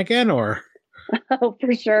addiction again or? Oh,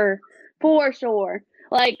 for sure. For sure.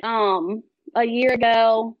 Like, a year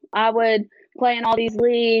ago, I would play in all these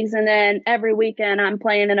leagues, and then every weekend I'm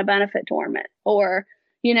playing in a benefit tournament. Or,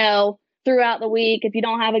 throughout the week, if you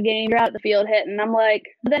don't have a game, you're out the field hitting. I'm like,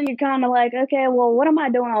 then you're kind of like, okay, well, what am I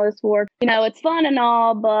doing all this for? It's fun and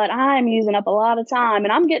all, but I'm using up a lot of time,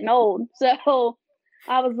 and I'm getting old. So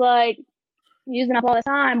I was like, using up all the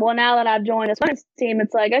time. Well, now that I've joined this women's team,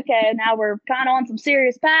 it's like, okay, now we're kind of on some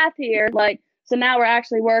serious path here. Like, so now we're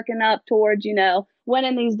actually working up towards,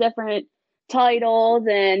 winning these different titles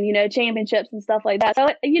and, championships and stuff like that. So,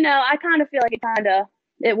 I kind of feel like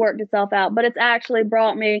it worked itself out, but it's actually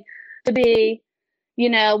brought me to be,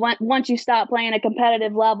 once you stop playing a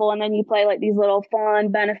competitive level and then you play like these little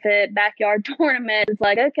fun benefit backyard tournaments, it's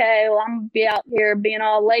like, okay, well, I'm gonna be out here being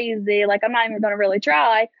all lazy. Like, I'm not even going to really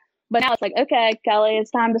try. But now it's like, okay, Kelly,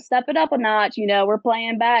 it's time to step it up a notch. We're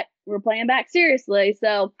playing back seriously.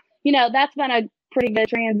 So, that's been a pretty good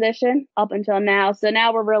transition up until now. So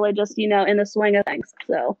now we're really just, in the swing of things.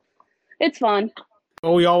 So it's fun.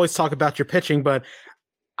 Well, we always talk about your pitching, but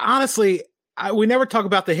honestly, we never talk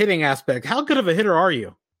about the hitting aspect. How good of a hitter are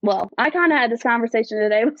you? Well, I kind of had this conversation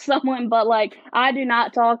today with someone, but like, I do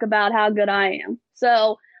not talk about how good I am.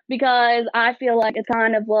 So, because I feel like it's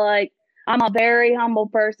kind of like, I'm a very humble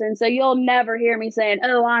person. So you'll never hear me saying,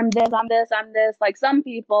 oh, I'm this, I'm this, I'm this. Like some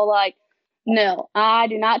people, like, no, I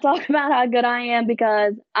do not talk about how good I am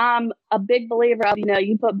because I'm a big believer of,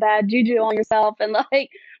 you put bad juju on yourself. And like,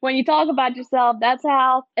 when you talk about yourself, that's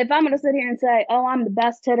how, if I'm going to sit here and say, oh, I'm the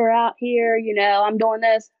best hitter out here, I'm doing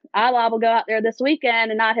this, I will go out there this weekend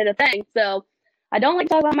and not hit a thing. So I don't like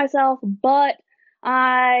to talk about myself, but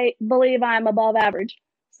I believe I'm above average.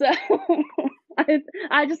 So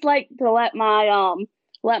I just like to let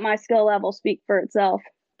my skill level speak for itself.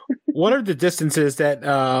 What are the distances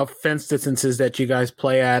fence distances that you guys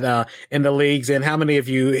play at in the leagues, and how many of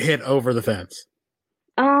you hit over the fence?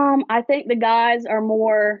 I think the guys they're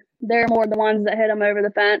more the ones that hit them over the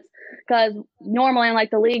fence because normally in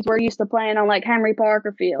like the leagues we're used to playing on like Henry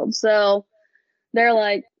Parker Field. So they're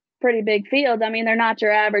like pretty big fields. I mean, they're not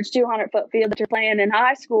your average 200-foot field that you're playing in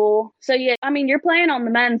high school. So, yeah, I mean, you're playing on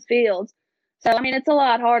the men's fields. So, I mean, it's a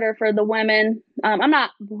lot harder for the women. I'm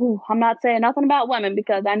not saying nothing about women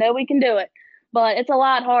because I know we can do it, but it's a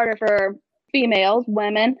lot harder for females,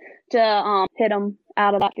 women, to hit them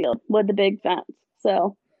out of that field with the big fence.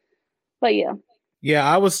 So, but yeah. Yeah,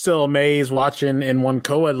 I was still amazed watching in one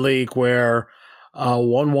co-ed league where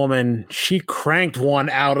one woman, she cranked one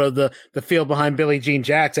out of the field behind Billie Jean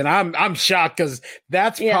Jackson. I'm shocked because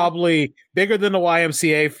that's probably bigger than the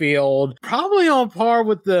YMCA field, probably on par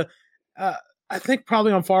with I think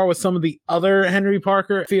probably on par with some of the other Henry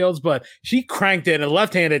Parker fields, but she cranked it and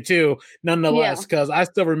left-handed too, nonetheless, because I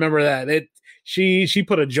still remember that. She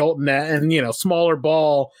put a jolt in that, and, smaller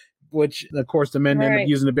ball, which, of course, the men end up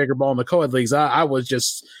using the bigger ball in the co-ed leagues. I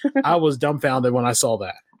was dumbfounded when I saw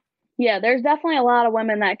that. Yeah, there's definitely a lot of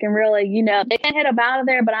women that can really, they can hit them out of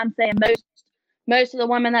there, but I'm saying most of the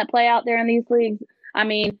women that play out there in these leagues, I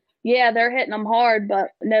mean, yeah, they're hitting them hard,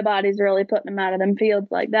 but nobody's really putting them out of them fields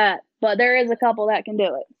like that. But there is a couple that can do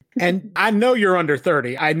it. And I know you're under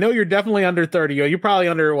 30. I know you're definitely under 30. You're probably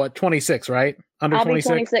under, 26, right? Under I'll 26? be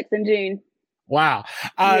 26 in June. Wow.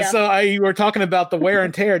 So you were talking about the wear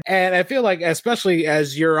and tear. And I feel like, especially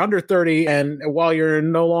as you're under 30 and while you're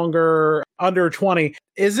no longer under 20,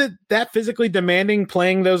 is it that physically demanding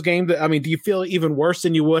playing those games? I mean, do you feel even worse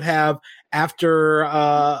than you would have after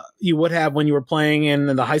when you were playing in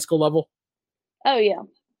the high school level? Oh, yeah.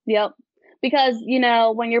 Yep. Because,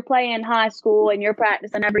 when you're playing high school and you're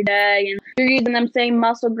practicing every day and you're using them same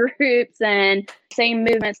muscle groups and same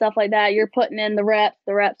movement, stuff like that, you're putting in the reps.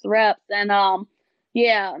 And,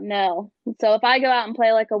 yeah, no. So if I go out and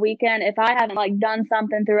play like a weekend, if I haven't done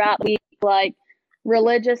something throughout the week,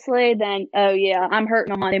 religiously, then, oh yeah, I'm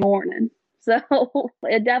hurting on Monday morning. So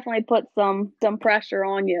it definitely puts some pressure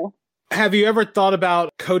on you. Have you ever thought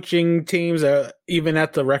about coaching teams, even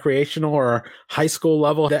at the recreational or high school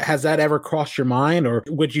level? Has that ever crossed your mind, or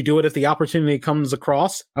would you do it if the opportunity comes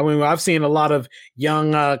across? I mean, I've seen a lot of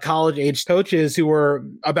young college-age coaches who were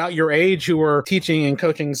about your age who were teaching and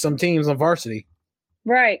coaching some teams on varsity.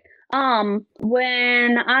 Right.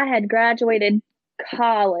 When I had graduated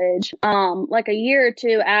college, like a year or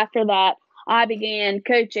two after that, I began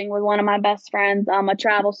coaching with one of my best friends, a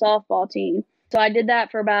travel softball team. So I did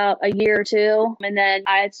that for about a year or two, and then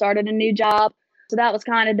I had started a new job. So that was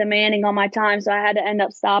kind of demanding on my time, so I had to end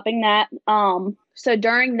up stopping that. So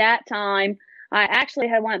during that time, I actually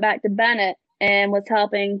had went back to Bennett and was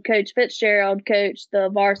helping Coach Fitzgerald coach the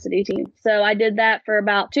varsity team. So I did that for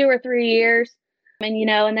about 2 or 3 years. And,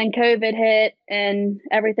 and then COVID hit and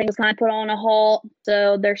everything was kind of put on a halt.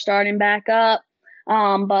 So they're starting back up.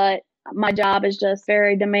 But my job is just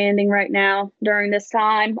very demanding right now during this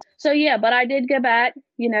time. So, yeah, but I did go back, to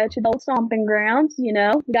the old stomping grounds,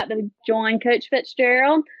 got to join Coach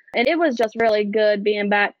Fitzgerald. And it was just really good being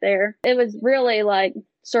back there. It was really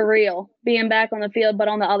surreal being back on the field, but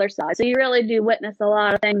on the other side. So you really do witness a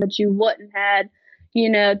lot of things that you wouldn't had,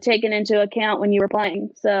 taken into account when you were playing.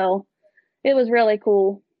 So it was really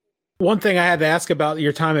cool. One thing I had to ask about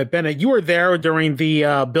your time at Bennett, you were there during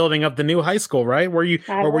the building of the new high school, right? Were you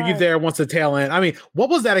there once the tail end? I mean, what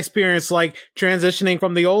was that experience like transitioning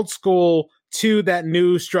from the old school to that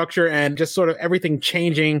new structure and just sort of everything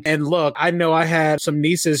changing? And look, I know I had some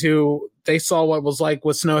nieces who they saw what it was like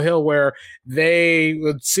with Snow Hill, where they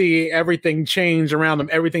would see everything change around them.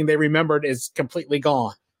 Everything they remembered is completely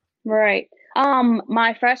gone. Right.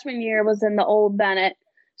 My freshman year was in the old Bennett.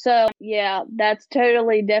 So, yeah, that's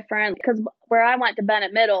totally different because where I went to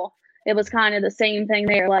Bennett Middle, it was kind of the same thing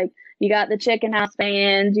there. You got the chicken house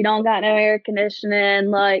fans, you don't got no air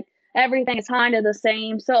conditioning, everything is kind of the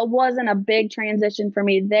same. So it wasn't a big transition for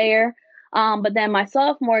me there. But then my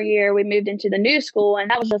sophomore year, we moved into the new school, and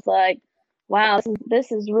that was just wow,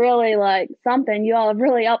 this is really something. You all have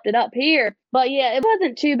really upped it up here. But yeah, it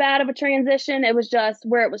wasn't too bad of a transition. It was just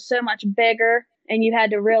where it was so much bigger. And you had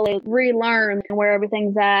to really relearn where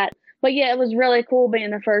everything's at. But yeah, it was really cool being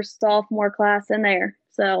the first sophomore class in there.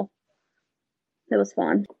 So it was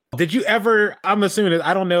fun. Did you ever, I'm assuming,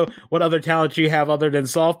 I don't know what other talents you have other than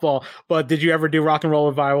softball, but did you ever do rock and roll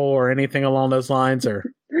revival or anything along those lines? Or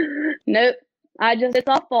Nope. I just did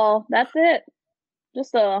softball. That's it.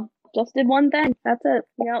 Just did one thing. That's it.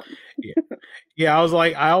 Yep. Yeah, I was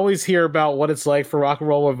I always hear about what it's like for rock and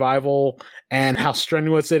roll revival and how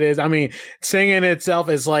strenuous it is. I mean, singing itself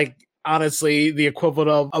is honestly the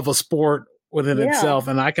equivalent of a sport within itself.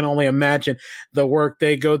 And I can only imagine the work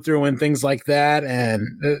they go through and things like that. And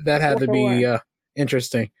that had to be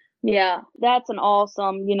interesting. Yeah, that's an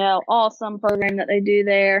awesome, awesome program that they do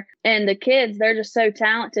there. And the kids, they're just so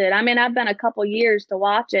talented. I mean, I've been a couple years to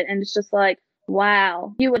watch it, and it's just like,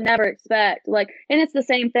 wow, you would never expect. Like, and it's the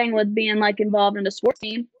same thing with being like involved in a sports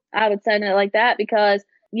team. I would say it like that because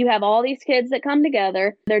you have all these kids that come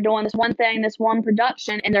together. They're doing this one thing, this one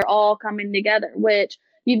production, and they're all coming together, which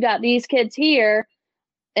you've got these kids here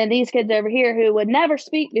and these kids over here who would never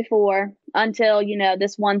speak before until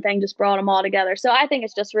this one thing just brought them all together. So I think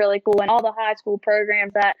it's just really cool, and all the high school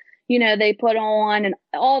programs that they put on and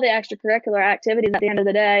all the extracurricular activities at the end of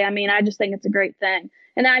the day. I mean, I just think it's a great thing.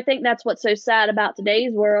 And I think that's what's so sad about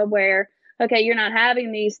today's world, where okay, you're not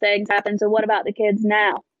having these things happen, so what about the kids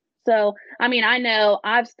now? So I mean, I know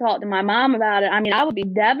I've talked to my mom about it. I mean, I would be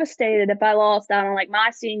devastated if I lost out on like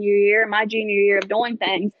my senior year, my junior year of doing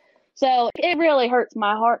things. So it really hurts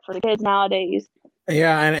my heart for the kids nowadays.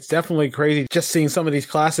 Yeah, and it's definitely crazy just seeing some of these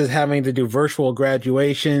classes having to do virtual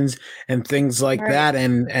graduations and things like that.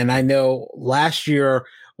 And I know last year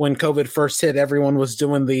when COVID first hit, everyone was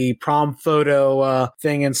doing the prom photo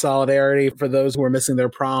thing in solidarity for those who were missing their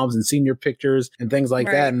proms and senior pictures and things like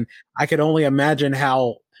that. And I could only imagine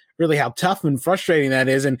how tough and frustrating that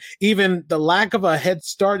is. And even the lack of a head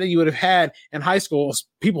start that you would have had in high school,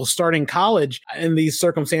 people starting college in these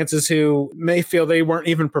circumstances who may feel they weren't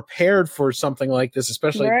even prepared for something like this,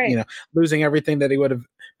 especially, losing everything that they would have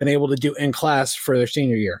been able to do in class for their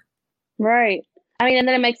senior year. Right. I mean, and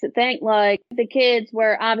then it makes it think like the kids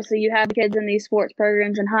where obviously you have the kids in these sports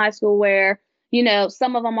programs in high school where,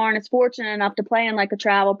 some of them aren't as fortunate enough to play in like a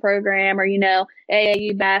travel program or,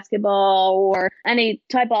 AAU basketball or any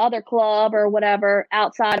type of other club or whatever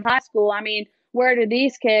outside of high school. I mean, where do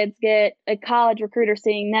these kids get a college recruiter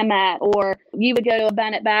seeing them at? Or you would go to a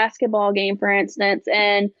Bennett basketball game, for instance,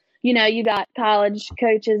 and you got college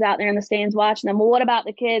coaches out there in the stands watching them. Well, what about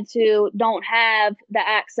the kids who don't have the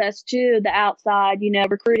access to the outside,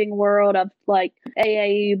 recruiting world of like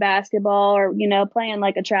AAU basketball or, playing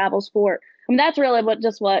like a travel sport? I mean, that's really what,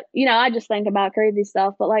 I just think about crazy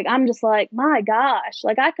stuff, but like, I'm just like, my gosh,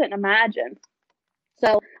 like I couldn't imagine.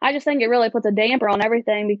 So I just think it really puts a damper on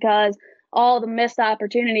everything because all the missed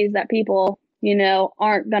opportunities that people,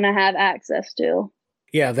 aren't going to have access to.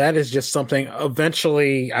 Yeah, that is just something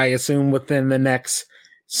eventually, I assume within the next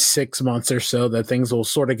 6 months or so that things will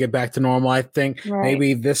sort of get back to normal. I think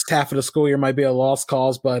maybe this half of the school year might be a lost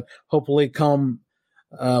cause, but hopefully come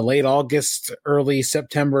late August, early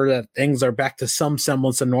September, that things are back to some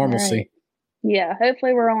semblance of normalcy. Right. Yeah,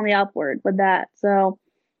 hopefully we're only upward with that. So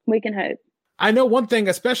we can hope. I know one thing,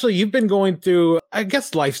 especially you've been going through, I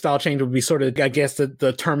guess lifestyle change would be sort of, I guess,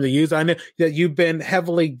 the term to use. I know that you've been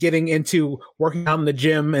heavily getting into working out in the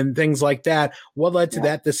gym and things like that. What led to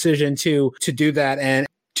that decision to do that? And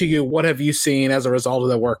to you, what have you seen as a result of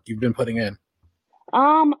the work you've been putting in?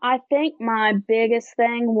 I think my biggest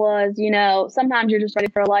thing was, sometimes you're just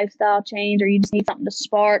ready for a lifestyle change or you just need something to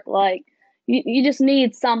spark. Like you just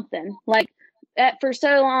need something. Like for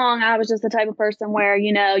so long, I was just the type of person where,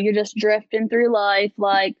 you're just drifting through life.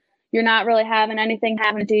 Like you're not really having anything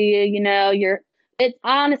happen to you. It's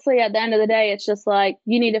honestly at the end of the day, it's just like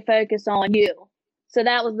you need to focus on you. So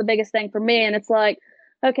that was the biggest thing for me. And it's like,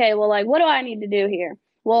 okay, well, like, what do I need to do here?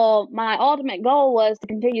 Well, my ultimate goal was to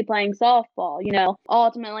continue playing softball,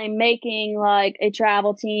 ultimately making like a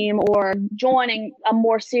travel team or joining a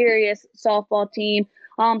more serious softball team.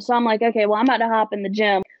 So I'm like, okay, well, I'm about to hop in the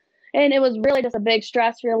gym. And it was really just a big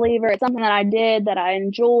stress reliever. It's something that I did that I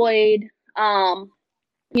enjoyed,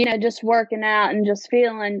 just working out and just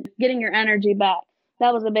getting your energy back.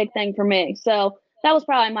 That was a big thing for me. So that was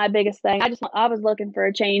probably my biggest thing. I was looking for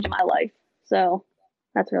a change in my life. So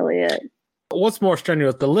that's really it. What's more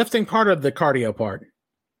strenuous, the lifting part or the cardio part?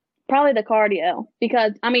 Probably the cardio,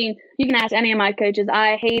 because I mean, you can ask any of my coaches.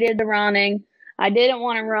 I hated the running. I didn't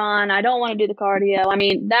want to run. I don't want to do the cardio. I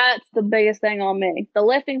mean, that's the biggest thing on me. The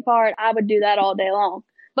lifting part, I would do that all day long.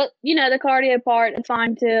 But, the cardio part, it's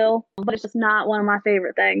fine too. But it's just not one of my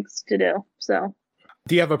favorite things to do. So.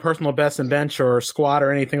 Do you have a personal best in bench or squat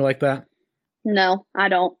or anything like that? No, I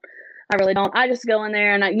don't. I really don't. I just go in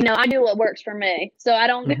there and I do what works for me. So I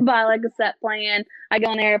don't go by like a set plan. I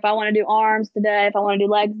go in there if I want to do arms today, if I want to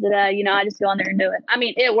do legs today, I just go in there and do it. I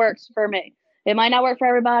mean, it works for me. It might not work for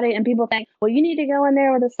everybody. And people think, well, you need to go in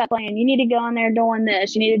there with a set plan. You need to go in there doing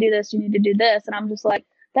this. You need to do this. You need to do this. And I'm just like,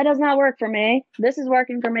 that does not work for me. This is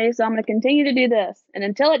working for me. So I'm going to continue to do this. And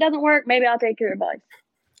until it doesn't work, maybe I'll take your advice.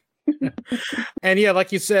 And yeah,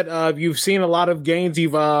 like you said, you've seen a lot of gains.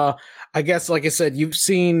 You've, I guess, like I said, you've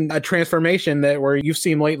seen a transformation that where you've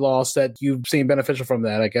seen weight loss that you've seen beneficial from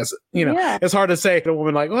that. I guess, Yeah. it's hard to say to a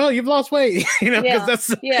woman like, well, you've lost weight, because Yeah. that's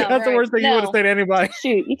Right. the worst thing you want to say to anybody.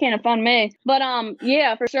 Shoot, you can't offend me. But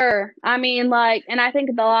yeah, for sure. I mean, like, and I think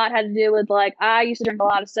a lot had to do with, like, I used to drink a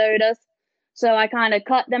lot of sodas, so I kind of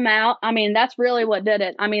cut them out. I mean, that's really what did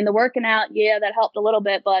it. I mean, the working out, yeah, that helped a little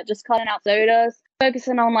bit, but just cutting out sodas,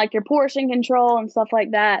 focusing on like your portion control and stuff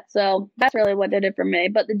like that. So that's really what did it for me.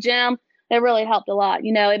 But the gym, it really helped a lot.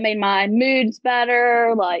 It made my moods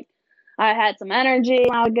better. Like, I had some energy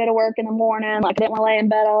when I would go to work in the morning. Like, I didn't want to lay in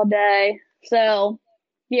bed all day. So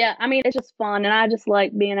yeah, I mean, it's just fun, and I just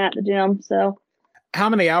like being at the gym. So, How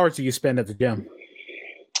many hours do you spend at the gym?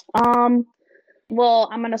 well,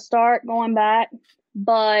 I'm gonna start going back,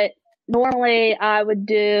 but normally I would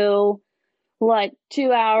do like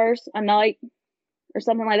 2 hours a night or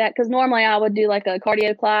something like that. Because normally I would do like a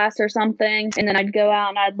cardio class or something, and then I'd go out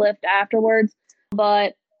and I'd lift afterwards.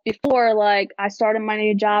 But before, like, I started my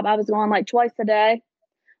new job, I was going like twice a day,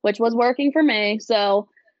 which was working for me. So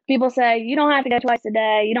people say, you don't have to go twice a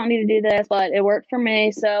day. You don't need to do this, but it worked for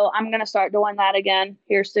me. So I'm going to start doing that again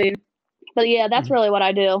here soon. But yeah, that's really what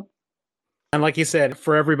I do. And like you said,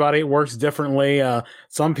 for everybody, it works differently.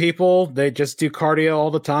 Some people, they just do cardio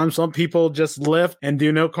all the time. Some people just lift and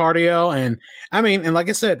do no cardio. And I mean, and like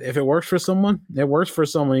I said, if it works for someone, it works for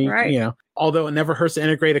someone, Right. Although it never hurts to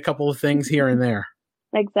integrate a couple of things here and there.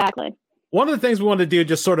 Exactly. One of the things we want to do,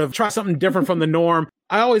 just sort of try something different from the norm.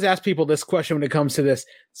 I always ask people this question when it comes to this.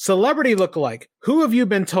 Celebrity lookalike. Who have you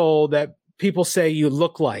been told that people say you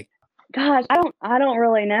look like? Gosh, I don't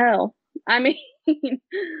really know. I mean,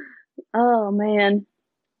 oh man,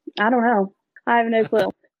 I don't know. I have no clue.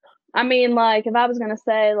 I mean, like, if I was gonna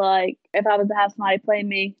say, like, if I was to have somebody play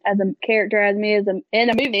me as a character, as me as in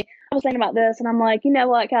a movie, I was thinking about this, and I'm like, you know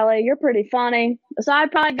what, Kelly, you're pretty funny. So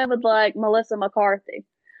I'd probably go with like Melissa McCarthy,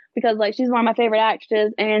 because like she's one of my favorite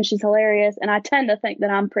actresses and she's hilarious, and I tend to think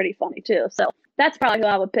that I'm pretty funny too. So that's probably who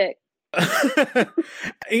I would pick.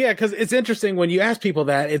 Yeah, because it's interesting when you ask people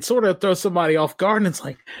that, it sort of throws somebody off guard, and it's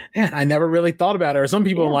like, man, I never really thought about it. Or some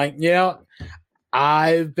people are like, yeah,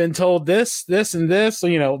 I've been told this, this, and this.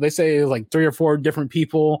 So, they say like 3 or 4 different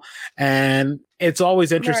people, and it's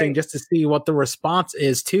always interesting just to see what the response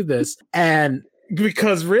is to this. And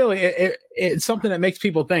because really it's something that makes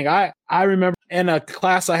people think. I remember in a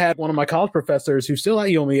class I had, one of my college professors who's still at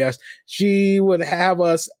UMES, she would have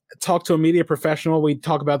us talk to a media professional. We'd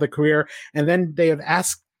talk about the career, and then they would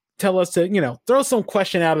tell us to, throw some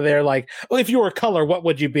question out of there like, well, if you were a color, what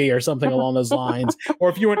would you be? Or something along those lines. Or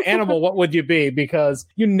if you were an animal, what would you be? Because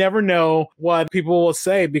you never know what people will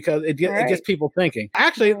say, because it gets people thinking.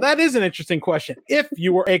 Actually, that is an interesting question. If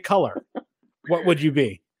you were a color, what would you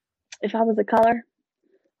be? If I was a color,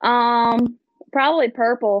 probably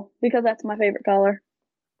purple, because that's my favorite color.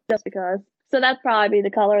 Just because. So that'd probably be the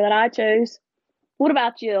color that I chose. What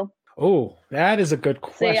about you? Oh, that is a good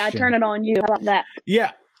question. See, I turn it on you. How about that?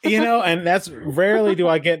 Yeah. And that's rarely do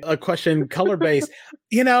I get a question color based.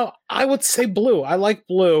 I would say blue. I like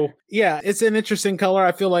blue. Yeah, it's an interesting color.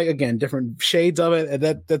 I feel like, again, different shades of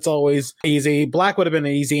it. That's always easy. Black would have been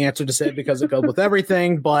an easy answer to say because it goes with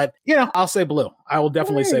everything. But, I'll say blue. I will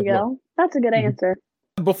definitely say blue. Go. That's a good answer.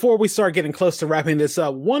 Before we start getting close to wrapping this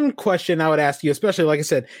up, one question I would ask you, especially like I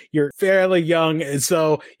said, you're fairly young, and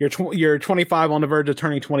so you're 25 on the verge of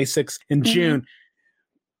turning 26 in June.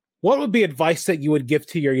 What would be advice that you would give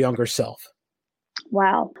to your younger self?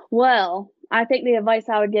 Wow. Well, I think the advice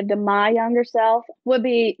I would give to my younger self would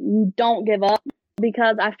be don't give up,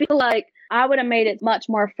 because I feel like I would have made it much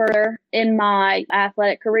more further in my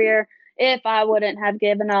athletic career if I wouldn't have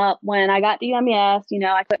given up when I got to UMES.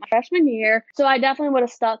 I quit my freshman year. So I definitely would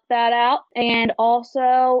have stuck that out. And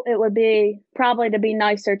also it would be probably to be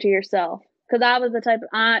nicer to yourself. Because I was the type of,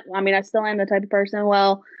 I still am the type of person,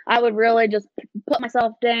 I would really just put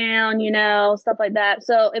myself down, stuff like that.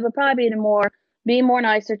 So it would probably be more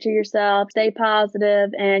nicer to yourself, stay positive,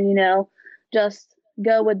 and, just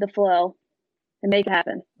go with the flow and make it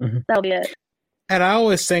happen. That'll be it. And I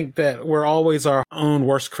always think that we're always our own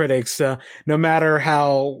worst critics, no matter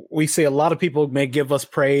how we see a lot of people may give us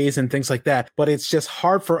praise and things like that. But it's just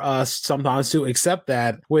hard for us sometimes to accept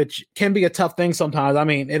that, which can be a tough thing sometimes. I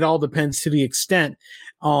mean, it all depends to the extent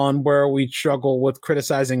on where we struggle with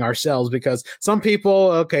criticizing ourselves, because some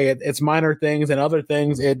people, okay, it's minor things, and other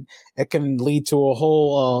things, it can lead to a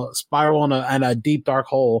whole spiral and a deep, dark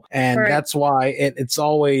hole. And that's why it's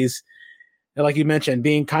always, like you mentioned,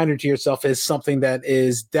 being kinder to yourself is something that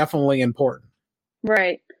is definitely important.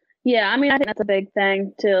 Right. Yeah, I mean, I think that's a big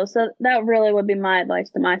thing too. So that really would be my advice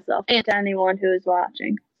to myself and to anyone who is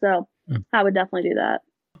watching. So I would definitely do that.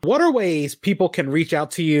 What are ways people can reach out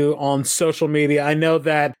to you on social media? I know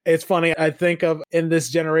that it's funny. I think of in this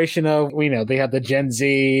generation of, they have the Gen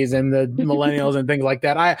Zs and the millennials and things like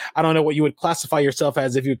that. I don't know what you would classify yourself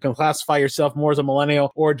as, if you can classify yourself more as a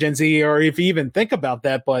millennial or Gen Z, or if you even think about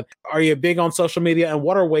that. But are you big on social media, and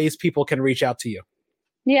what are ways people can reach out to you?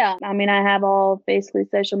 Yeah, I mean, I have all basically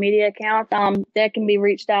social media accounts that can be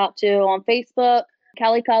reached out to on Facebook.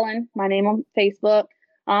 Kelly Cullen, my name on Facebook.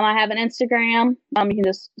 I have an Instagram. You can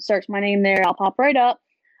just search my name there. I'll pop right up.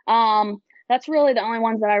 That's really the only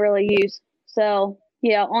ones that I really use. So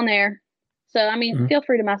yeah, on there. So, I mean, feel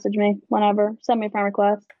free to message me whenever. Send me a friend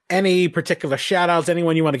request. Any particular shout outs?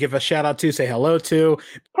 Anyone you want to give a shout out to, say hello to?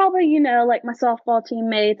 Probably, like my softball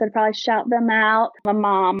teammates. I'd probably shout them out. My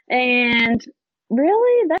mom. And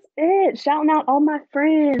really, that's it. Shouting out all my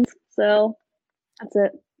friends. So that's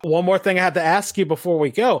it. One more thing I had to ask you before we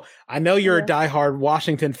go. I know you're a diehard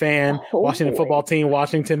Washington fan, Washington football team,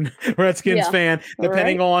 Washington Redskins fan,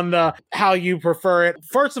 depending on how you prefer it.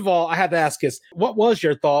 First of all, I had to ask us, what was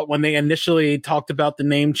your thought when they initially talked about the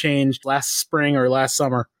name change last spring or last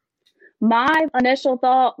summer? My initial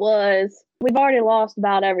thought was, we've already lost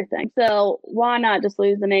about everything. So why not just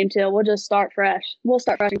lose the name too? We'll just start fresh. We'll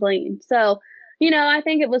start fresh and clean. So, I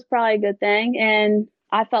think it was probably a good thing. And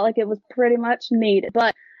I felt like it was pretty much needed.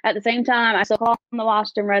 But at the same time, I still call them the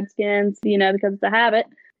Washington Redskins, because it's a habit.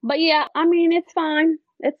 But yeah, I mean, it's fine.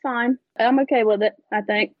 It's fine. I'm okay with it, I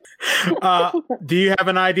think. Do you have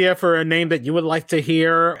an idea for a name that you would like to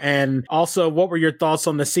hear? And also, what were your thoughts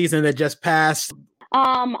on the season that just passed?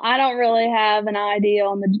 I don't really have an idea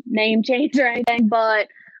on the name change or anything, but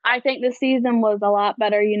I think the season was a lot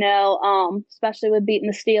better, especially with beating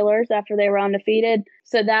the Steelers after they were undefeated.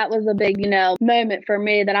 So that was a big, moment for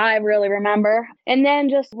me that I really remember. And then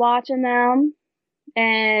just watching them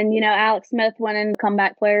and, Alex Smith winning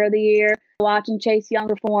comeback player of the year, watching Chase Young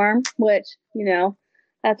perform, which,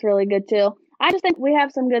 that's really good too. I just think we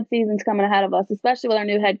have some good seasons coming ahead of us, especially with our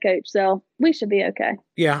new head coach. So we should be okay.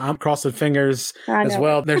 Yeah, I'm crossing fingers as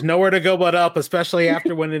well. There's nowhere to go but up, especially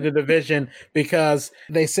after winning the division, because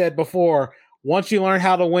they said before, once you learn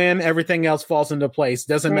how to win, everything else falls into place.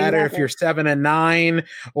 Doesn't matter if you're 7-9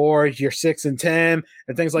 or you're 6-10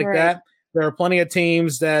 and things like that. There are plenty of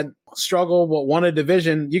teams that struggle but won a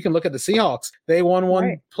division. You can look at the Seahawks. They won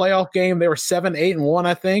one playoff game. They were 7-8-1,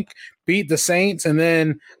 I think, beat the Saints. And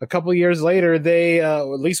then a couple of years later, they at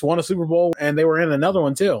least won a Super Bowl, and they were in another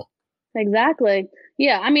one too. Exactly.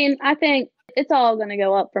 Yeah. I mean, I think it's all going to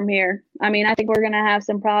go up from here. I mean, I think we're going to have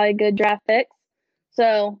some probably good draft picks.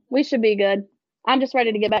 So we should be good. I'm just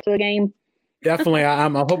ready to get back to a game. Definitely.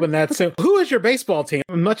 I'm hoping that soon. Who is your baseball team?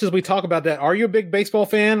 As much as we talk about that, are you a big baseball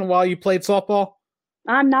fan while you played softball?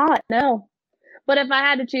 I'm not, no. But if I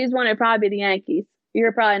had to choose one, it'd probably be the Yankees.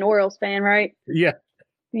 You're probably an Orioles fan, right? Yeah.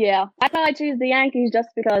 Yeah. I'd probably choose the Yankees just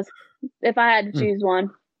because if I had to choose one.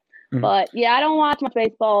 But yeah, I don't watch much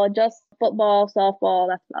baseball, just football, softball.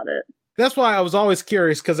 That's about it. That's why I was always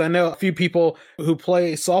curious, because I know a few people who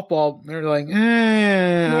play softball. They're like,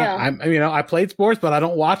 I played sports, but I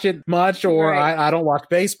don't watch it much, or I don't watch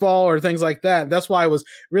baseball or things like that. That's why I was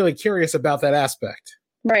really curious about that aspect.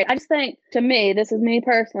 Right. I just think, to me, this is me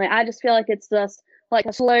personally, I just feel like it's just like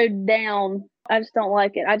a slowed down. I just don't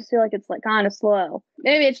like it. I just feel like it's like kind of slow.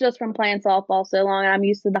 Maybe it's just from playing softball so long and I'm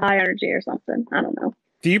used to the high energy or something. I don't know.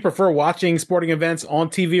 Do you prefer watching sporting events on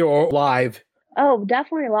TV or live? Oh,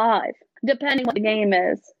 definitely live, depending what the game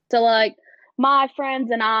is. So, like, my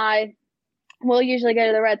friends and I will usually go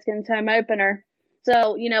to the Redskins home opener.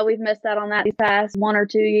 So, we've missed out on that these past 1 or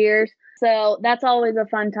 2 years. So that's always a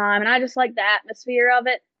fun time. And I just like the atmosphere of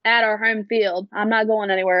it at our home field. I'm not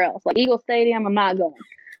going anywhere else. Like Eagle Stadium, I'm not going.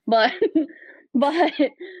 But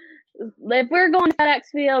if we're going to FedEx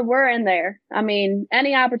Field, we're in there. I mean,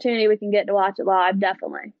 any opportunity we can get to watch it live,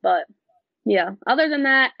 definitely. But yeah, other than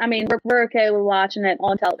that, I mean, we're okay with watching it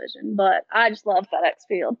on television, but I just love FedEx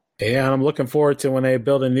Field. Yeah, I'm looking forward to when they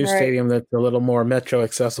build a new stadium that's a little more metro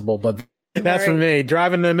accessible. But that's for me.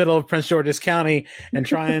 Driving in the middle of Prince George's County and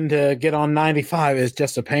trying to get on 95 is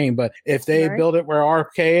just a pain. But if they build it where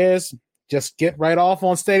RFK is, just get right off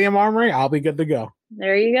on Stadium Armory, I'll be good to go.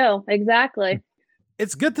 There you go. Exactly.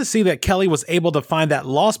 It's good to see that Kelly was able to find that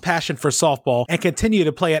lost passion for softball and continue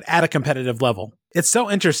to play it at a competitive level. It's so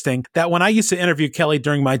interesting that when I used to interview Kelly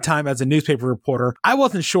during my time as a newspaper reporter, I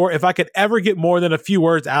wasn't sure if I could ever get more than a few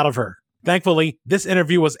words out of her. Thankfully, this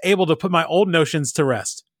interview was able to put my old notions to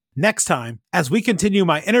rest. Next time, as we continue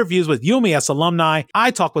my interviews with UMES alumni,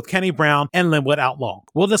 I talk with Kenny Brown and Linwood Outlaw.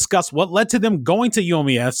 We'll discuss what led to them going to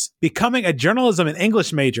UMES, becoming a journalism and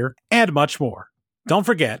English major, and much more. Don't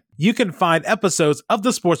forget, you can find episodes of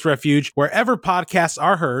The Sports Refuge wherever podcasts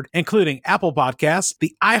are heard, including Apple Podcasts,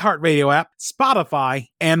 the iHeartRadio app, Spotify,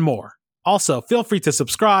 and more. Also, feel free to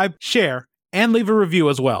subscribe, share, and leave a review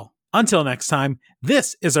as well. Until next time,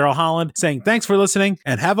 this is Earl Holland saying thanks for listening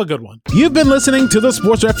and have a good one. You've been listening to the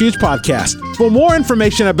Sports Refuge podcast. For more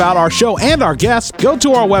information about our show and our guests, go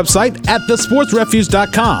to our website at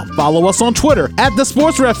thesportsrefuge.com. Follow us on Twitter at The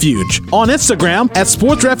Sports Refuge, on Instagram at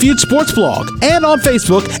Sports Refuge Sports Blog, and on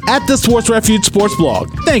Facebook at The Sports Refuge Sports Blog.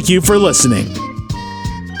 Thank you for listening.